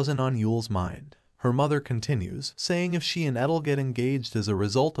clear he wasn't on Yule's mind. Her mother continues, saying if she and Edel get engaged as a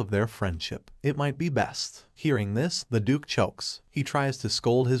result of their friendship, it might be best. Hearing this, the Duke chokes. He tries to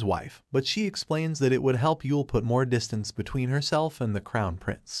scold his wife, but she explains that it would help Yule put more distance between herself and the Crown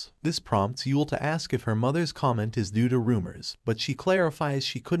Prince. This prompts Yule to ask if her mother's comment is due to rumors, but she clarifies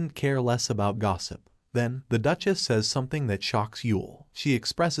she couldn't care less about gossip. Then, the Duchess says something that shocks Yule. She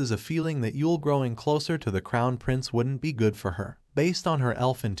expresses a feeling that Yule growing closer to the Crown Prince wouldn't be good for her, based on her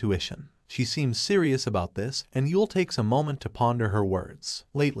elf intuition. She seems serious about this, and Yule takes a moment to ponder her words.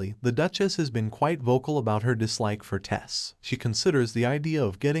 Lately, the Duchess has been quite vocal about her dislike for Tess. She considers the idea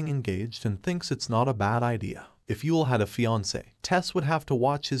of getting engaged and thinks it's not a bad idea. If Yule had a fiancé, Tess would have to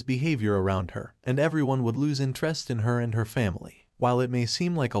watch his behavior around her, and everyone would lose interest in her and her family. While it may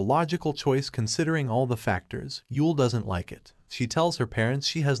seem like a logical choice considering all the factors, Yule doesn't like it. She tells her parents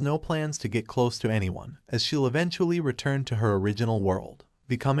she has no plans to get close to anyone, as she'll eventually return to her original world.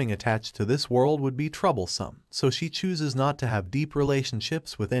 Becoming attached to this world would be troublesome, so she chooses not to have deep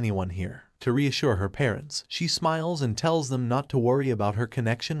relationships with anyone here. To reassure her parents, she smiles and tells them not to worry about her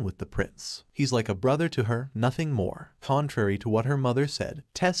connection with the prince. He's like a brother to her, nothing more. Contrary to what her mother said,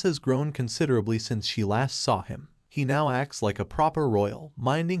 Tess has grown considerably since she last saw him. He now acts like a proper royal,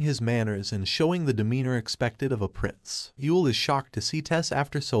 minding his manners and showing the demeanor expected of a prince. Yule is shocked to see Tess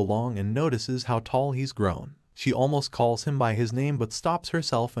after so long and notices how tall he's grown. She almost calls him by his name but stops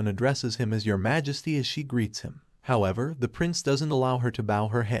herself and addresses him as Your Majesty as she greets him. However, the prince doesn't allow her to bow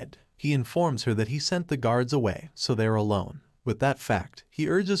her head. He informs her that he sent the guards away, so they're alone. With that fact, he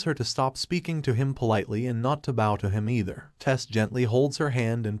urges her to stop speaking to him politely and not to bow to him either. Tess gently holds her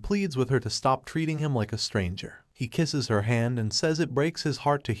hand and pleads with her to stop treating him like a stranger. He kisses her hand and says it breaks his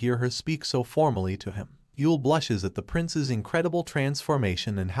heart to hear her speak so formally to him. Yule blushes at the prince's incredible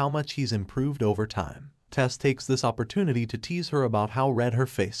transformation and how much he's improved over time. Tess takes this opportunity to tease her about how red her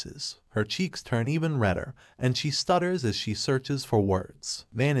face is. Her cheeks turn even redder, and she stutters as she searches for words.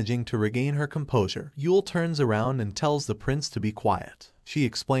 Managing to regain her composure, Yule turns around and tells the prince to be quiet. She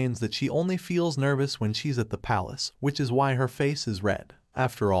explains that she only feels nervous when she's at the palace, which is why her face is red.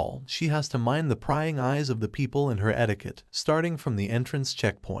 After all, she has to mind the prying eyes of the people and her etiquette, starting from the entrance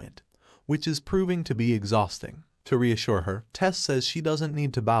checkpoint, which is proving to be exhausting. To reassure her, Tess says she doesn't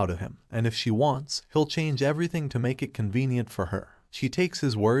need to bow to him, and if she wants, he'll change everything to make it convenient for her. She takes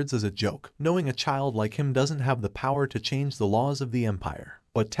his words as a joke, knowing a child like him doesn't have the power to change the laws of the empire.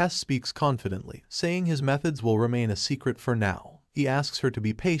 But Tess speaks confidently, saying his methods will remain a secret for now. He asks her to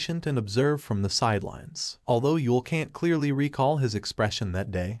be patient and observe from the sidelines. Although Yule can't clearly recall his expression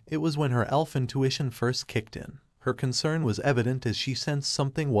that day, it was when her elf intuition first kicked in. Her concern was evident as she sensed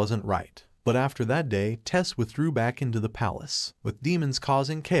something wasn't right. But after that day, Tess withdrew back into the palace. With demons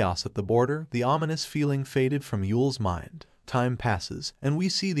causing chaos at the border, the ominous feeling faded from Yule's mind. Time passes, and we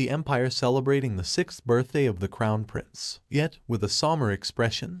see the empire celebrating the 6th birthday of the crown prince. Yet, with a somber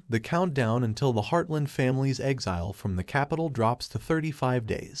expression, the countdown until the Heartland family's exile from the capital drops to 35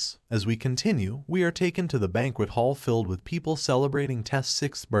 days. As we continue, we are taken to the banquet hall filled with people celebrating Tess'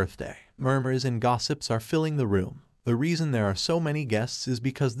 6th birthday. Murmurs and gossips are filling the room. The reason there are so many guests is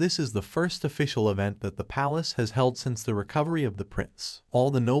because this is the first official event that the palace has held since the recovery of the prince. All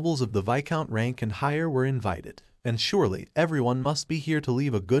the nobles of the Viscount rank and higher were invited. And surely, everyone must be here to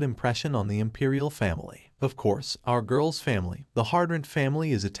leave a good impression on the imperial family. Of course, our girl's family, the Tyrant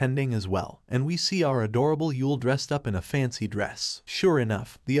family, is attending as well, and we see our adorable Yule dressed up in a fancy dress. Sure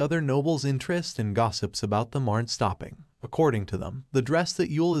enough, the other nobles' interest and gossips about them aren't stopping. According to them, the dress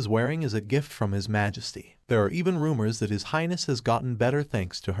that Yule is wearing is a gift from His Majesty. There are even rumors that His Highness has gotten better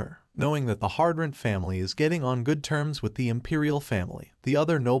thanks to her. Knowing that the Tyrant family is getting on good terms with the imperial family, the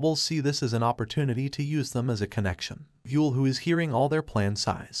other nobles see this as an opportunity to use them as a connection. Yule, who is hearing all their plans,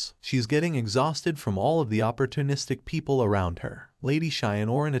 sighs. She's getting exhausted from all of the opportunistic people around her. Lady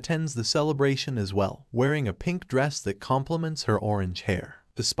Cheyenne attends the celebration as well, wearing a pink dress that complements her orange hair.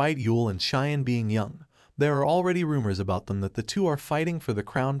 Despite Yule and Cheyenne being young, there are already rumors about them that the two are fighting for the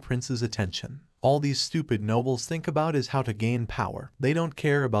crown prince's attention. All these stupid nobles think about is how to gain power. They don't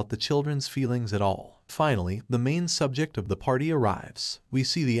care about the children's feelings at all. Finally, the main subject of the party arrives. We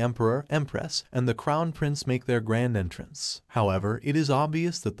see the emperor, empress, and the crown prince make their grand entrance. However, it is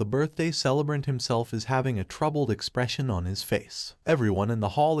obvious that the birthday celebrant himself is having a troubled expression on his face. Everyone in the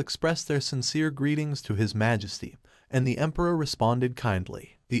hall expressed their sincere greetings to His Majesty, and the emperor responded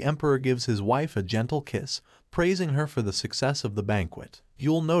kindly. The emperor gives his wife a gentle kiss, praising her for the success of the banquet.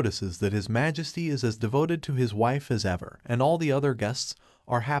 Yule notices that His Majesty is as devoted to his wife as ever, and all the other guests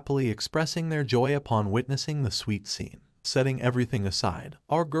are happily expressing their joy upon witnessing the sweet scene. Setting everything aside,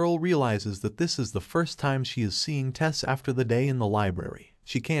 our girl realizes that this is the first time she is seeing Tess after the day in the library.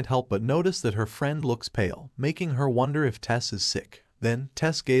 She can't help but notice that her friend looks pale, making her wonder if Tess is sick. Then,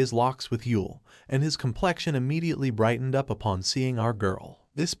 Tess' gaze locks with Yule, and his complexion immediately brightened up upon seeing our girl.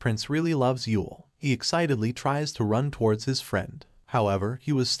 This prince really loves Yule. He excitedly tries to run towards his friend. However,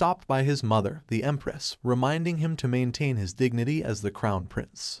 he was stopped by his mother, the Empress, reminding him to maintain his dignity as the crown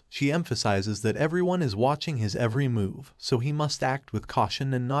prince. She emphasizes that everyone is watching his every move, so he must act with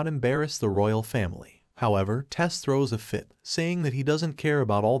caution and not embarrass the royal family. However, Tess throws a fit, saying that he doesn't care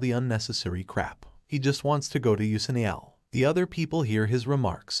about all the unnecessary crap. He just wants to go to Usaniel. The other people hear his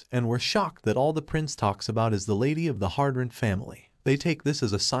remarks, and were shocked that all the prince talks about is the lady of the Tyrant family. They take this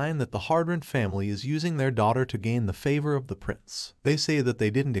as a sign that the Tyrant family is using their daughter to gain the favor of the prince. They say that they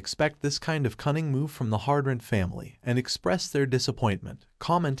didn't expect this kind of cunning move from the Tyrant family, and express their disappointment,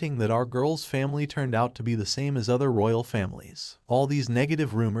 commenting that our girl's family turned out to be the same as other royal families. All these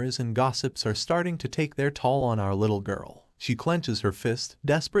negative rumors and gossips are starting to take their toll on our little girl. She clenches her fist,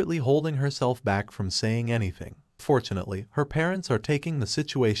 desperately holding herself back from saying anything. Fortunately, her parents are taking the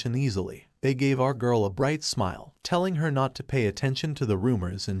situation easily. They gave our girl a bright smile, telling her not to pay attention to the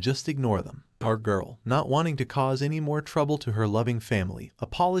rumors and just ignore them. Our girl, not wanting to cause any more trouble to her loving family,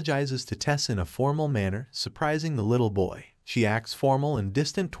 apologizes to Tess in a formal manner, surprising the little boy. She acts formal and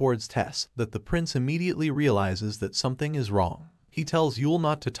distant towards Tess, that the prince immediately realizes that something is wrong. He tells Yule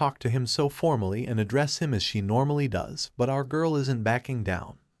not to talk to him so formally and address him as she normally does, but our girl isn't backing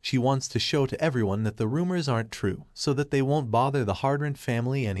down. She wants to show to everyone that the rumors aren't true, so that they won't bother the Tyrant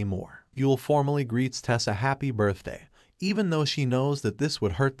family anymore. Yule formally greets Tess a happy birthday, even though she knows that this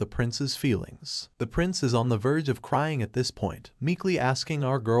would hurt the prince's feelings. The prince is on the verge of crying at this point, meekly asking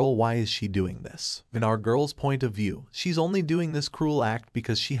our girl why is she doing this. In our girl's point of view, she's only doing this cruel act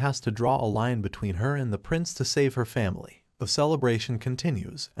because she has to draw a line between her and the prince to save her family. The celebration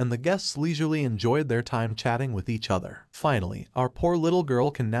continues, and the guests leisurely enjoyed their time chatting with each other. Finally, our poor little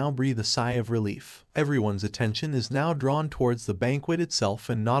girl can now breathe a sigh of relief. Everyone's attention is now drawn towards the banquet itself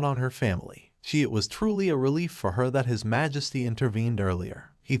and not on her family. It was truly a relief for her that His Majesty intervened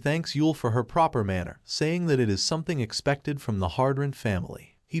earlier. He thanks Yule for her proper manner, saying that it is something expected from the Tyrant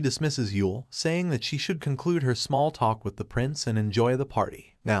family. He dismisses Yule, saying that she should conclude her small talk with the prince and enjoy the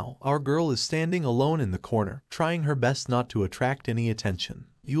party. Now, our girl is standing alone in the corner, trying her best not to attract any attention.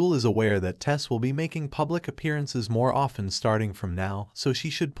 Yule is aware that Tess will be making public appearances more often starting from now, so she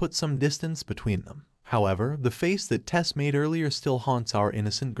should put some distance between them. However, the face that Tess made earlier still haunts our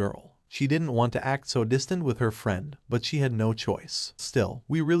innocent girl. She didn't want to act so distant with her friend, but she had no choice. Still,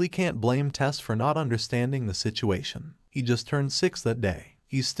 we really can't blame Tess for not understanding the situation. He just turned 6 that day.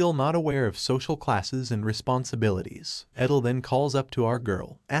 He's still not aware of social classes and responsibilities. Edel then calls up to our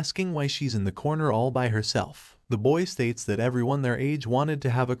girl, asking why she's in the corner all by herself. The boy states that everyone their age wanted to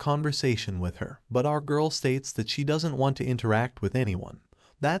have a conversation with her, but our girl states that she doesn't want to interact with anyone.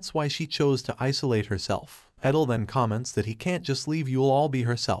 That's why she chose to isolate herself. Edel then comments that he can't just leave Yule all be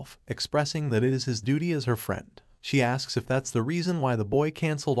herself, expressing that it is his duty as her friend. She asks if that's the reason why the boy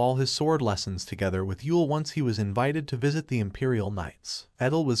cancelled all his sword lessons together with Yule once he was invited to visit the Imperial Knights.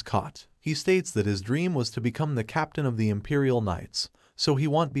 Edel was caught. He states that his dream was to become the captain of the Imperial Knights, so he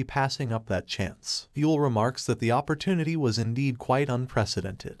won't be passing up that chance. Yule remarks that the opportunity was indeed quite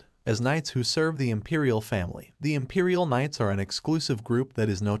unprecedented. As knights who serve the Imperial family, the Imperial Knights are an exclusive group that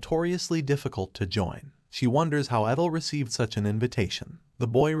is notoriously difficult to join. She wonders how Edel received such an invitation. The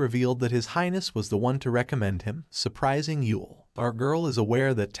boy revealed that His Highness was the one to recommend him, surprising Yule. Our girl is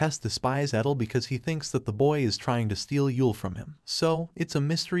aware that Tess despises Edel because he thinks that the boy is trying to steal Yule from him. So, it's a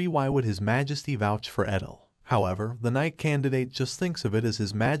mystery why would His Majesty vouch for Edel. However, the knight candidate just thinks of it as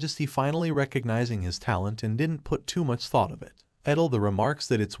His Majesty finally recognizing his talent and didn't put too much thought of it. Edel the remarks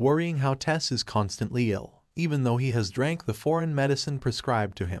that it's worrying how Tess is constantly ill. Even though he has drank the foreign medicine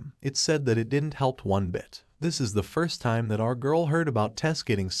prescribed to him, it's said that it didn't help one bit. This is the first time that our girl heard about Tess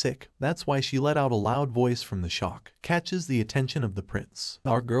getting sick, that's why she let out a loud voice from the shock, catches the attention of the prince.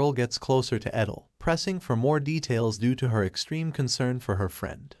 Our girl gets closer to Edel, pressing for more details due to her extreme concern for her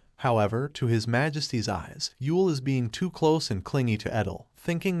friend. However, to His Majesty's eyes, Yule is being too close and clingy to Edel,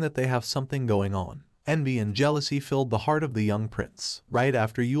 thinking that they have something going on. Envy and jealousy filled the heart of the young prince. Right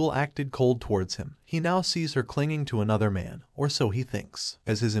after Yule acted cold towards him, he now sees her clinging to another man, or so he thinks.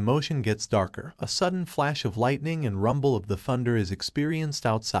 As his emotion gets darker, a sudden flash of lightning and rumble of the thunder is experienced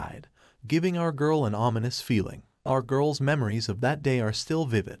outside, giving our girl an ominous feeling. Our girl's memories of that day are still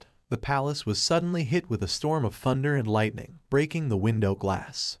vivid. The palace was suddenly hit with a storm of thunder and lightning, breaking the window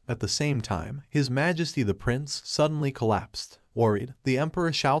glass. At the same time, His Majesty the Prince suddenly collapsed. Worried, the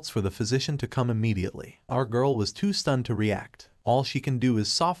Emperor shouts for the physician to come immediately. Our girl was too stunned to react. All she can do is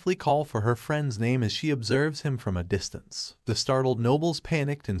softly call for her friend's name as she observes him from a distance. The startled nobles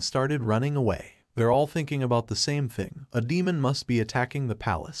panicked and started running away. They're all thinking about the same thing. A demon must be attacking the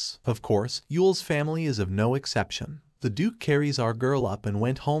palace. Of course, Yule's family is of no exception. The Duke carries our girl up and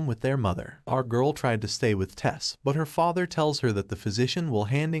went home with their mother. Our girl tried to stay with Tess, but her father tells her that the physician will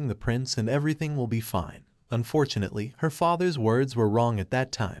handing the prince and everything will be fine. Unfortunately, her father's words were wrong at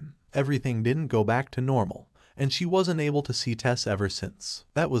that time. Everything didn't go back to normal, and she wasn't able to see Tess ever since.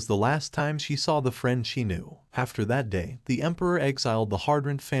 That was the last time she saw the friend she knew. After that day, the Emperor exiled the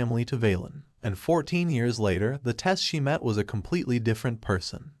Tyrant family to Valen, and 14 years later, the Tess she met was a completely different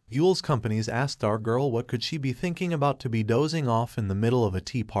person. Yule's companies asked our girl what could she be thinking about to be dozing off in the middle of a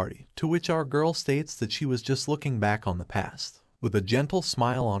tea party, to which our girl states that she was just looking back on the past. With a gentle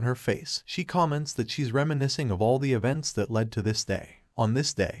smile on her face, she comments that she's reminiscing of all the events that led to this day. On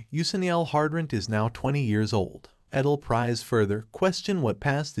this day, Yusaniel Tyrant is now 20 years old. Edel pries further, question what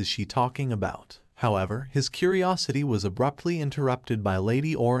past is she talking about. However, his curiosity was abruptly interrupted by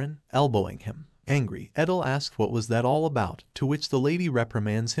Lady Oren, elbowing him. Angry, Edel asks what was that all about, to which the lady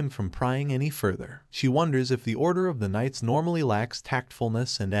reprimands him from prying any further. She wonders if the Order of the Knights normally lacks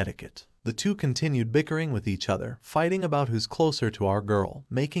tactfulness and etiquette. The two continued bickering with each other, fighting about who's closer to our girl,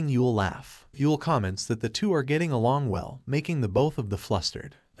 making Yule laugh. Yule comments that the two are getting along well, making the both of the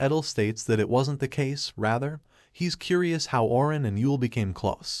flustered. Edel states that it wasn't the case, rather, he's curious how Oren and Yule became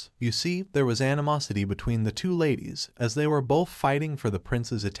close. You see, there was animosity between the two ladies, as they were both fighting for the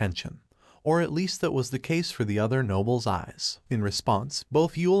prince's attention. Or at least that was the case for the other noble's eyes. In response,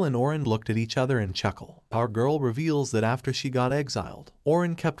 both Yule and Oren looked at each other and chuckle. Our girl reveals that after she got exiled,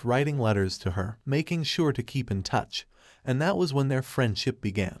 Oren kept writing letters to her, making sure to keep in touch, and that was when their friendship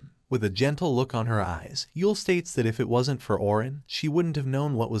began. With a gentle look on her eyes, Yule states that if it wasn't for Oren, she wouldn't have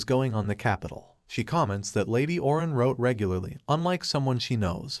known what was going on in the capital. She comments that Lady Oren wrote regularly, unlike someone she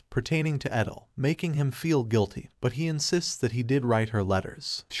knows, pertaining to Edel, making him feel guilty, but he insists that he did write her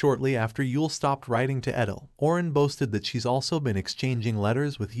letters. Shortly after Yule stopped writing to Edel, Oren boasted that she's also been exchanging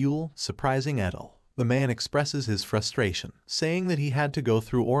letters with Yule, surprising Edel. The man expresses his frustration, saying that he had to go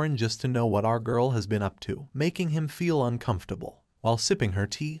through Oren just to know what our girl has been up to, making him feel uncomfortable. While sipping her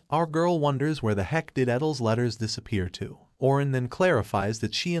tea, our girl wonders where the heck did Edel's letters disappear to. Oren then clarifies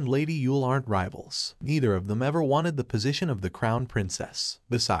that she and Lady Yule aren't rivals. Neither of them ever wanted the position of the crown princess.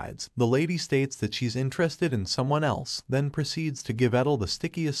 Besides, the lady states that she's interested in someone else, then proceeds to give Edel the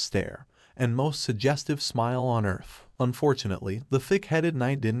stickiest stare and most suggestive smile on earth. Unfortunately, the thick-headed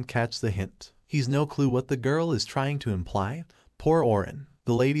knight didn't catch the hint. He's no clue what the girl is trying to imply. Poor Oren.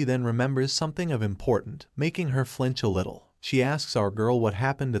 The lady then remembers something of importance, making her flinch a little. She asks our girl what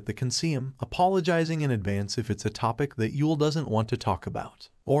happened at the Conceum, apologizing in advance if it's a topic that Yule doesn't want to talk about.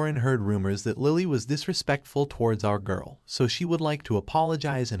 Oren heard rumors that Lily was disrespectful towards our girl, so she would like to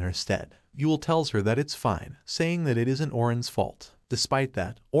apologize in her stead. Yule tells her that it's fine, saying that it isn't Oren's fault. Despite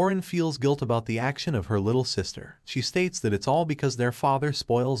that, Oren feels guilt about the action of her little sister. She states that it's all because their father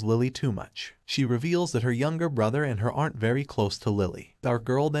spoils Lily too much. She reveals that her younger brother and her aren't very close to Lily. Our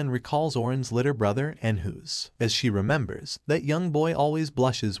girl then recalls Oren's little brother, Enhus. As she remembers, that young boy always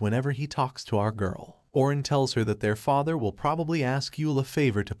blushes whenever he talks to our girl. Oren tells her that their father will probably ask Yule a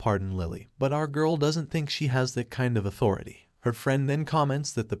favor to pardon Lily, but our girl doesn't think she has that kind of authority. Her friend then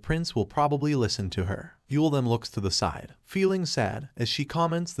comments that the prince will probably listen to her. Yule then looks to the side, feeling sad, as she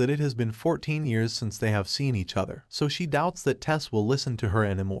comments that it has been 14 years since they have seen each other, so she doubts that Tess will listen to her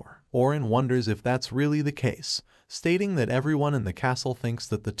anymore. Oren wonders if that's really the case, stating that everyone in the castle thinks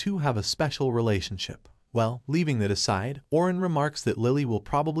that the two have a special relationship. Well, leaving that aside, Oren remarks that Lily will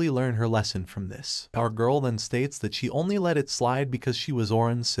probably learn her lesson from this. Our girl then states that she only let it slide because she was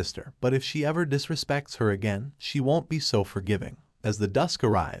Oren's sister, but if she ever disrespects her again, she won't be so forgiving. As the dusk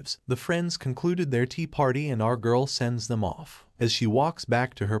arrives, the friends concluded their tea party and our girl sends them off. As she walks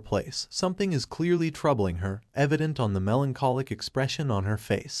back to her place, something is clearly troubling her, evident on the melancholic expression on her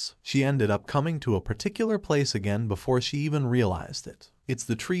face. She ended up coming to a particular place again before she even realized it. It's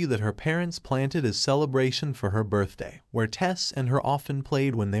the tree that her parents planted as celebration for her birthday, where Tess and her often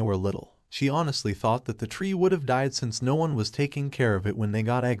played when they were little. She honestly thought that the tree would have died since no one was taking care of it when they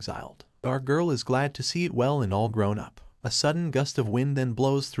got exiled. Our girl is glad to see it well and all grown up. A sudden gust of wind then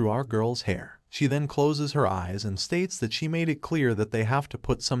blows through our girl's hair. She then closes her eyes and states that she made it clear that they have to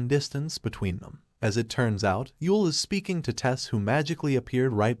put some distance between them. As it turns out, Yule is speaking to Tess, who magically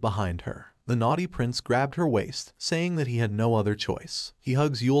appeared right behind her. The naughty prince grabbed her waist, saying that he had no other choice. He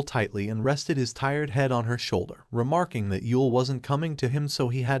hugs Yule tightly and rested his tired head on her shoulder, remarking that Yule wasn't coming to him, so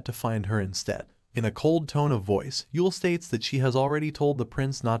he had to find her instead. In a cold tone of voice, Yule states that she has already told the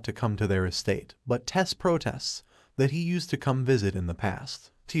prince not to come to their estate, but Tess protests that he used to come visit in the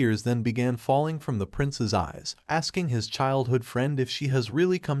past. Tears then began falling from the prince's eyes, asking his childhood friend if she has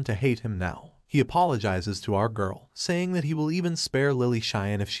really come to hate him now. He apologizes to our girl, saying that he will even spare Lily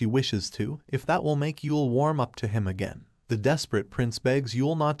Cheyenne if she wishes to, if that will make Yule warm up to him again. The desperate prince begs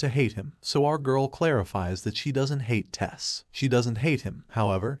Yule not to hate him, so our girl clarifies that she doesn't hate Tess. She doesn't hate him,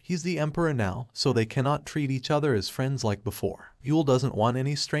 however, he's the emperor now, so they cannot treat each other as friends like before. Yule doesn't want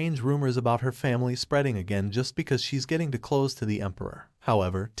any strange rumors about her family spreading again just because she's getting too close to the emperor.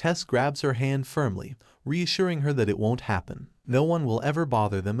 However, Tess grabs her hand firmly, reassuring her that it won't happen. No one will ever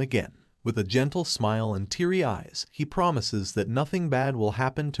bother them again. With a gentle smile and teary eyes, he promises that nothing bad will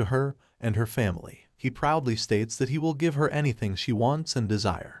happen to her and her family. He proudly states that he will give her anything she wants and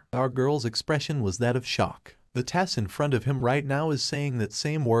desire. Our girl's expression was that of shock. The Tess in front of him right now is saying that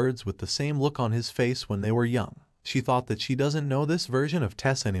same words with the same look on his face when they were young. She thought that she doesn't know this version of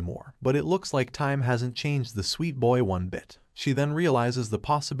Tess anymore, but it looks like time hasn't changed the sweet boy one bit. She then realizes the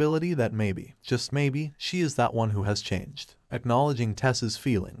possibility that maybe, just maybe, she is that one who has changed. Acknowledging Tess's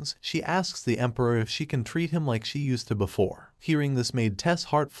feelings, she asks the emperor if she can treat him like she used to before. Hearing this made Tess'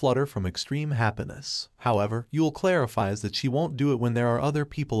 heart flutter from extreme happiness. However, Yule clarifies that she won't do it when there are other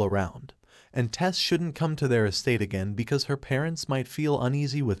people around, and Tess shouldn't come to their estate again because her parents might feel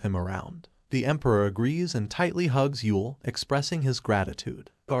uneasy with him around. The emperor agrees and tightly hugs Yule, expressing his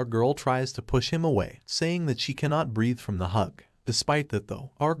gratitude. Our girl tries to push him away, saying that she cannot breathe from the hug. Despite that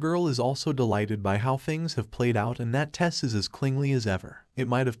though, our girl is also delighted by how things have played out and that Tess is as clingy as ever. It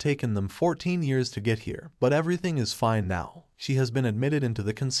might have taken them 14 years to get here, but everything is fine now. She has been admitted into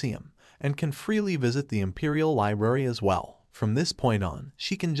the Conceum, and can freely visit the Imperial Library as well. From this point on,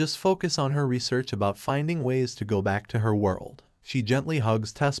 she can just focus on her research about finding ways to go back to her world. She gently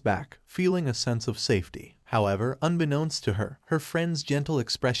hugs Tess back, feeling a sense of safety. However, unbeknownst to her, her friend's gentle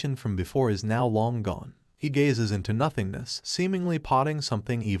expression from before is now long gone. He gazes into nothingness, seemingly plotting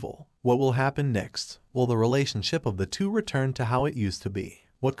something evil. What will happen next? Will the relationship of the two return to how it used to be?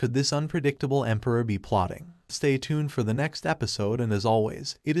 What could this unpredictable emperor be plotting? Stay tuned for the next episode, and as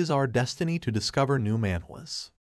always, it is our destiny to discover new manhwas.